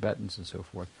 like the Tibetans and so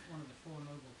forth. One of the Four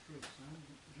Noble Truths,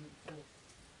 huh?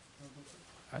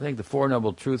 I think the Four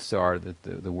Noble Truths are that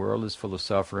the world is full of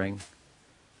suffering,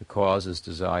 the cause is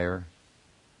desire,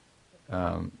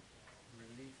 Relief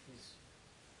is...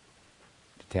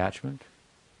 detachment,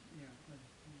 Yeah.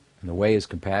 and the way is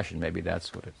compassion. Maybe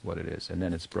that's what it is, and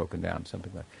then it's broken down,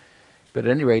 something like. But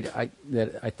at any rate, I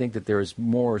think that there is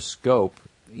more scope,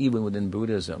 even within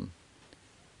Buddhism,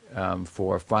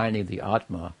 for finding the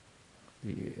Atma,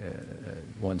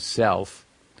 oneself,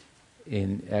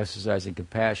 in exercising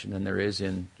compassion than there is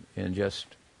in just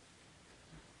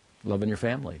loving your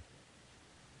family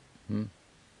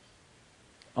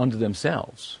unto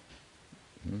themselves.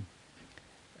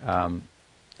 And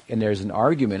there's an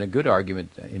argument, a good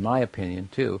argument, in my opinion,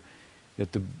 too,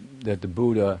 that the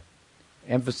Buddha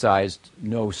emphasized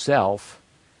no self,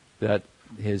 that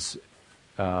his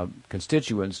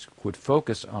constituents would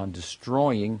focus on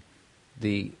destroying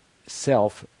the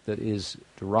self that is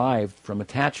derived from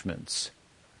attachments.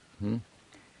 And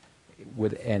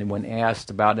when asked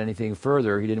about anything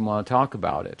further, he didn't want to talk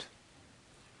about it,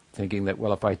 thinking that,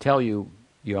 well, if I tell you,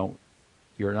 you're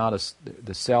not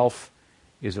the self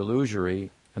is illusory,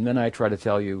 and then I try to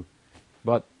tell you,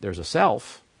 but there's a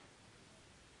self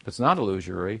that's not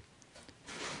illusory,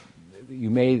 you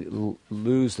may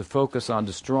lose the focus on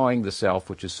destroying the self,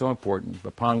 which is so important,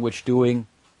 upon which doing,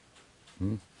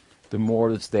 the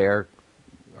more that's there,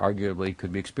 arguably,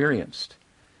 could be experienced.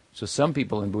 So some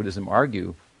people in Buddhism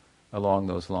argue along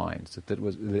those lines that it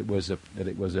was a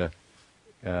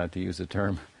to use the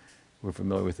term we're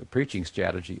familiar with, the preaching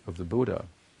strategy of the Buddha.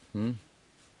 And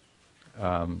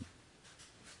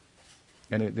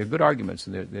they're good arguments,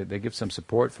 and they give some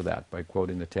support for that by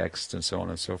quoting the texts and so on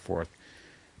and so forth.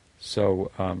 So,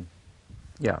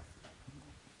 yeah.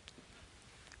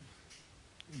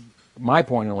 My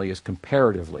point only is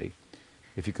comparatively.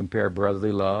 If you compare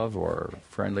brotherly love or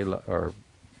friendly or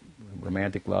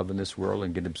romantic love in this world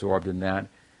and get absorbed in that,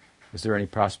 is there any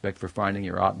prospect for finding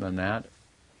your Atma in that?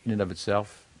 In and of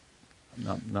itself,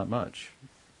 not much.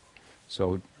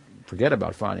 So forget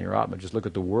about finding your Atma. Just look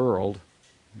at the world.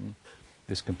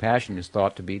 This compassion is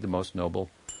thought to be the most noble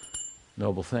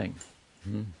thing.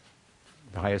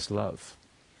 The highest love.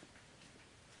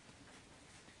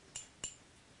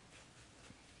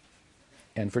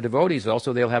 And for devotees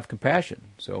also, they'll have compassion.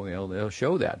 So they'll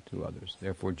show that to others.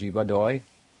 Therefore, Jiva Doi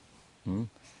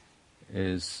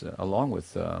is, along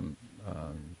with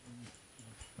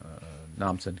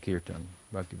Nam Sankirtan,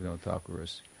 Bhaktivinoda Thakur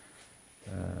is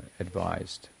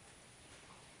advised.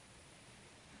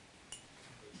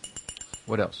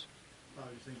 What else? I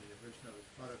was thinking the original is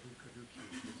Paradukkaduki.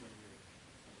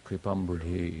 Kripam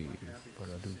Buddhi.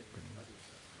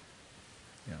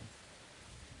 Yeah.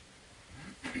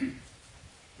 Do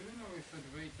you know if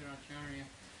Advaita Acharya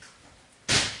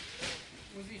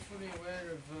was he fully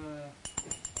aware of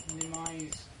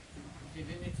Nimai's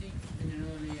divinity in an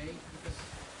early age? Because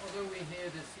although we hear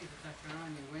that Sita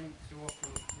Thakurani went to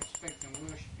offer respect and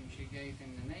worship and she gave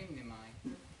him the name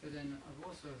Nimai, but then I've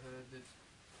also heard that,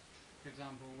 for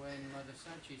example, when Mother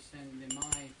Sachi sent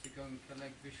Nimai to go and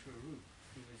collect Vishwarup,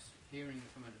 who was hearing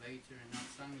from Advaita and that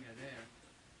Sangha there,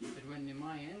 that when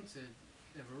Nimai entered,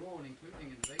 they were all,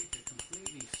 including Advaita,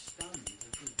 completely stunned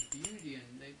at the beauty,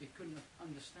 and they couldn't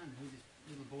understand who this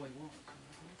little boy was.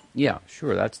 Yeah,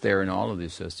 sure, that's there in all of the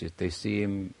associates. They see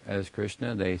him as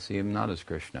Krishna, they see him not as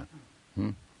Krishna.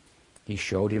 He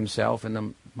showed himself in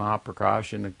the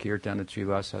Mahaprakash and the Kirtan at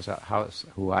Srivas,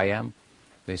 who I am,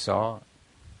 they saw,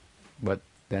 but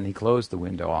then he closed the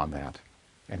window on that,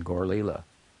 and Gaur Leela.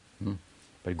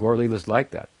 But Gaur Leela's like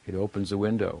that. It opens the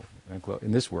window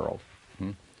in this world.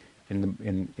 In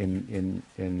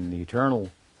the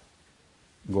eternal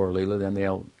Gaur Leela, then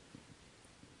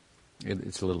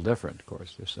it's a little different, of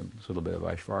course. There's a little bit of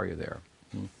Aishvarya there.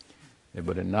 Yeah,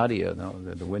 but in Nadia, no,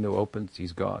 the window opens,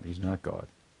 he's God, he's not God.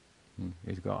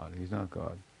 He's God, he's not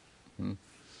God.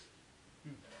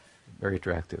 Very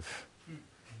attractive.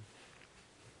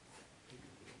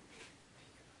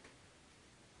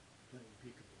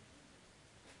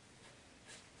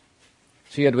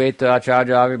 Sri Advaita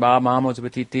Acharya Avibhava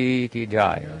Mahamotapatiti ki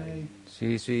jai.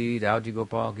 Sri Sri Dauji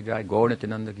Gopal ki jai. Gaur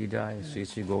Nityananda ki jai. Sri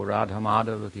Sri Gaur Radha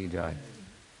Madhava ki jai.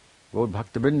 Gaur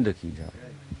Bhakta Vrinda ki jai.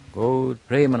 Gaur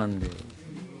Premanande.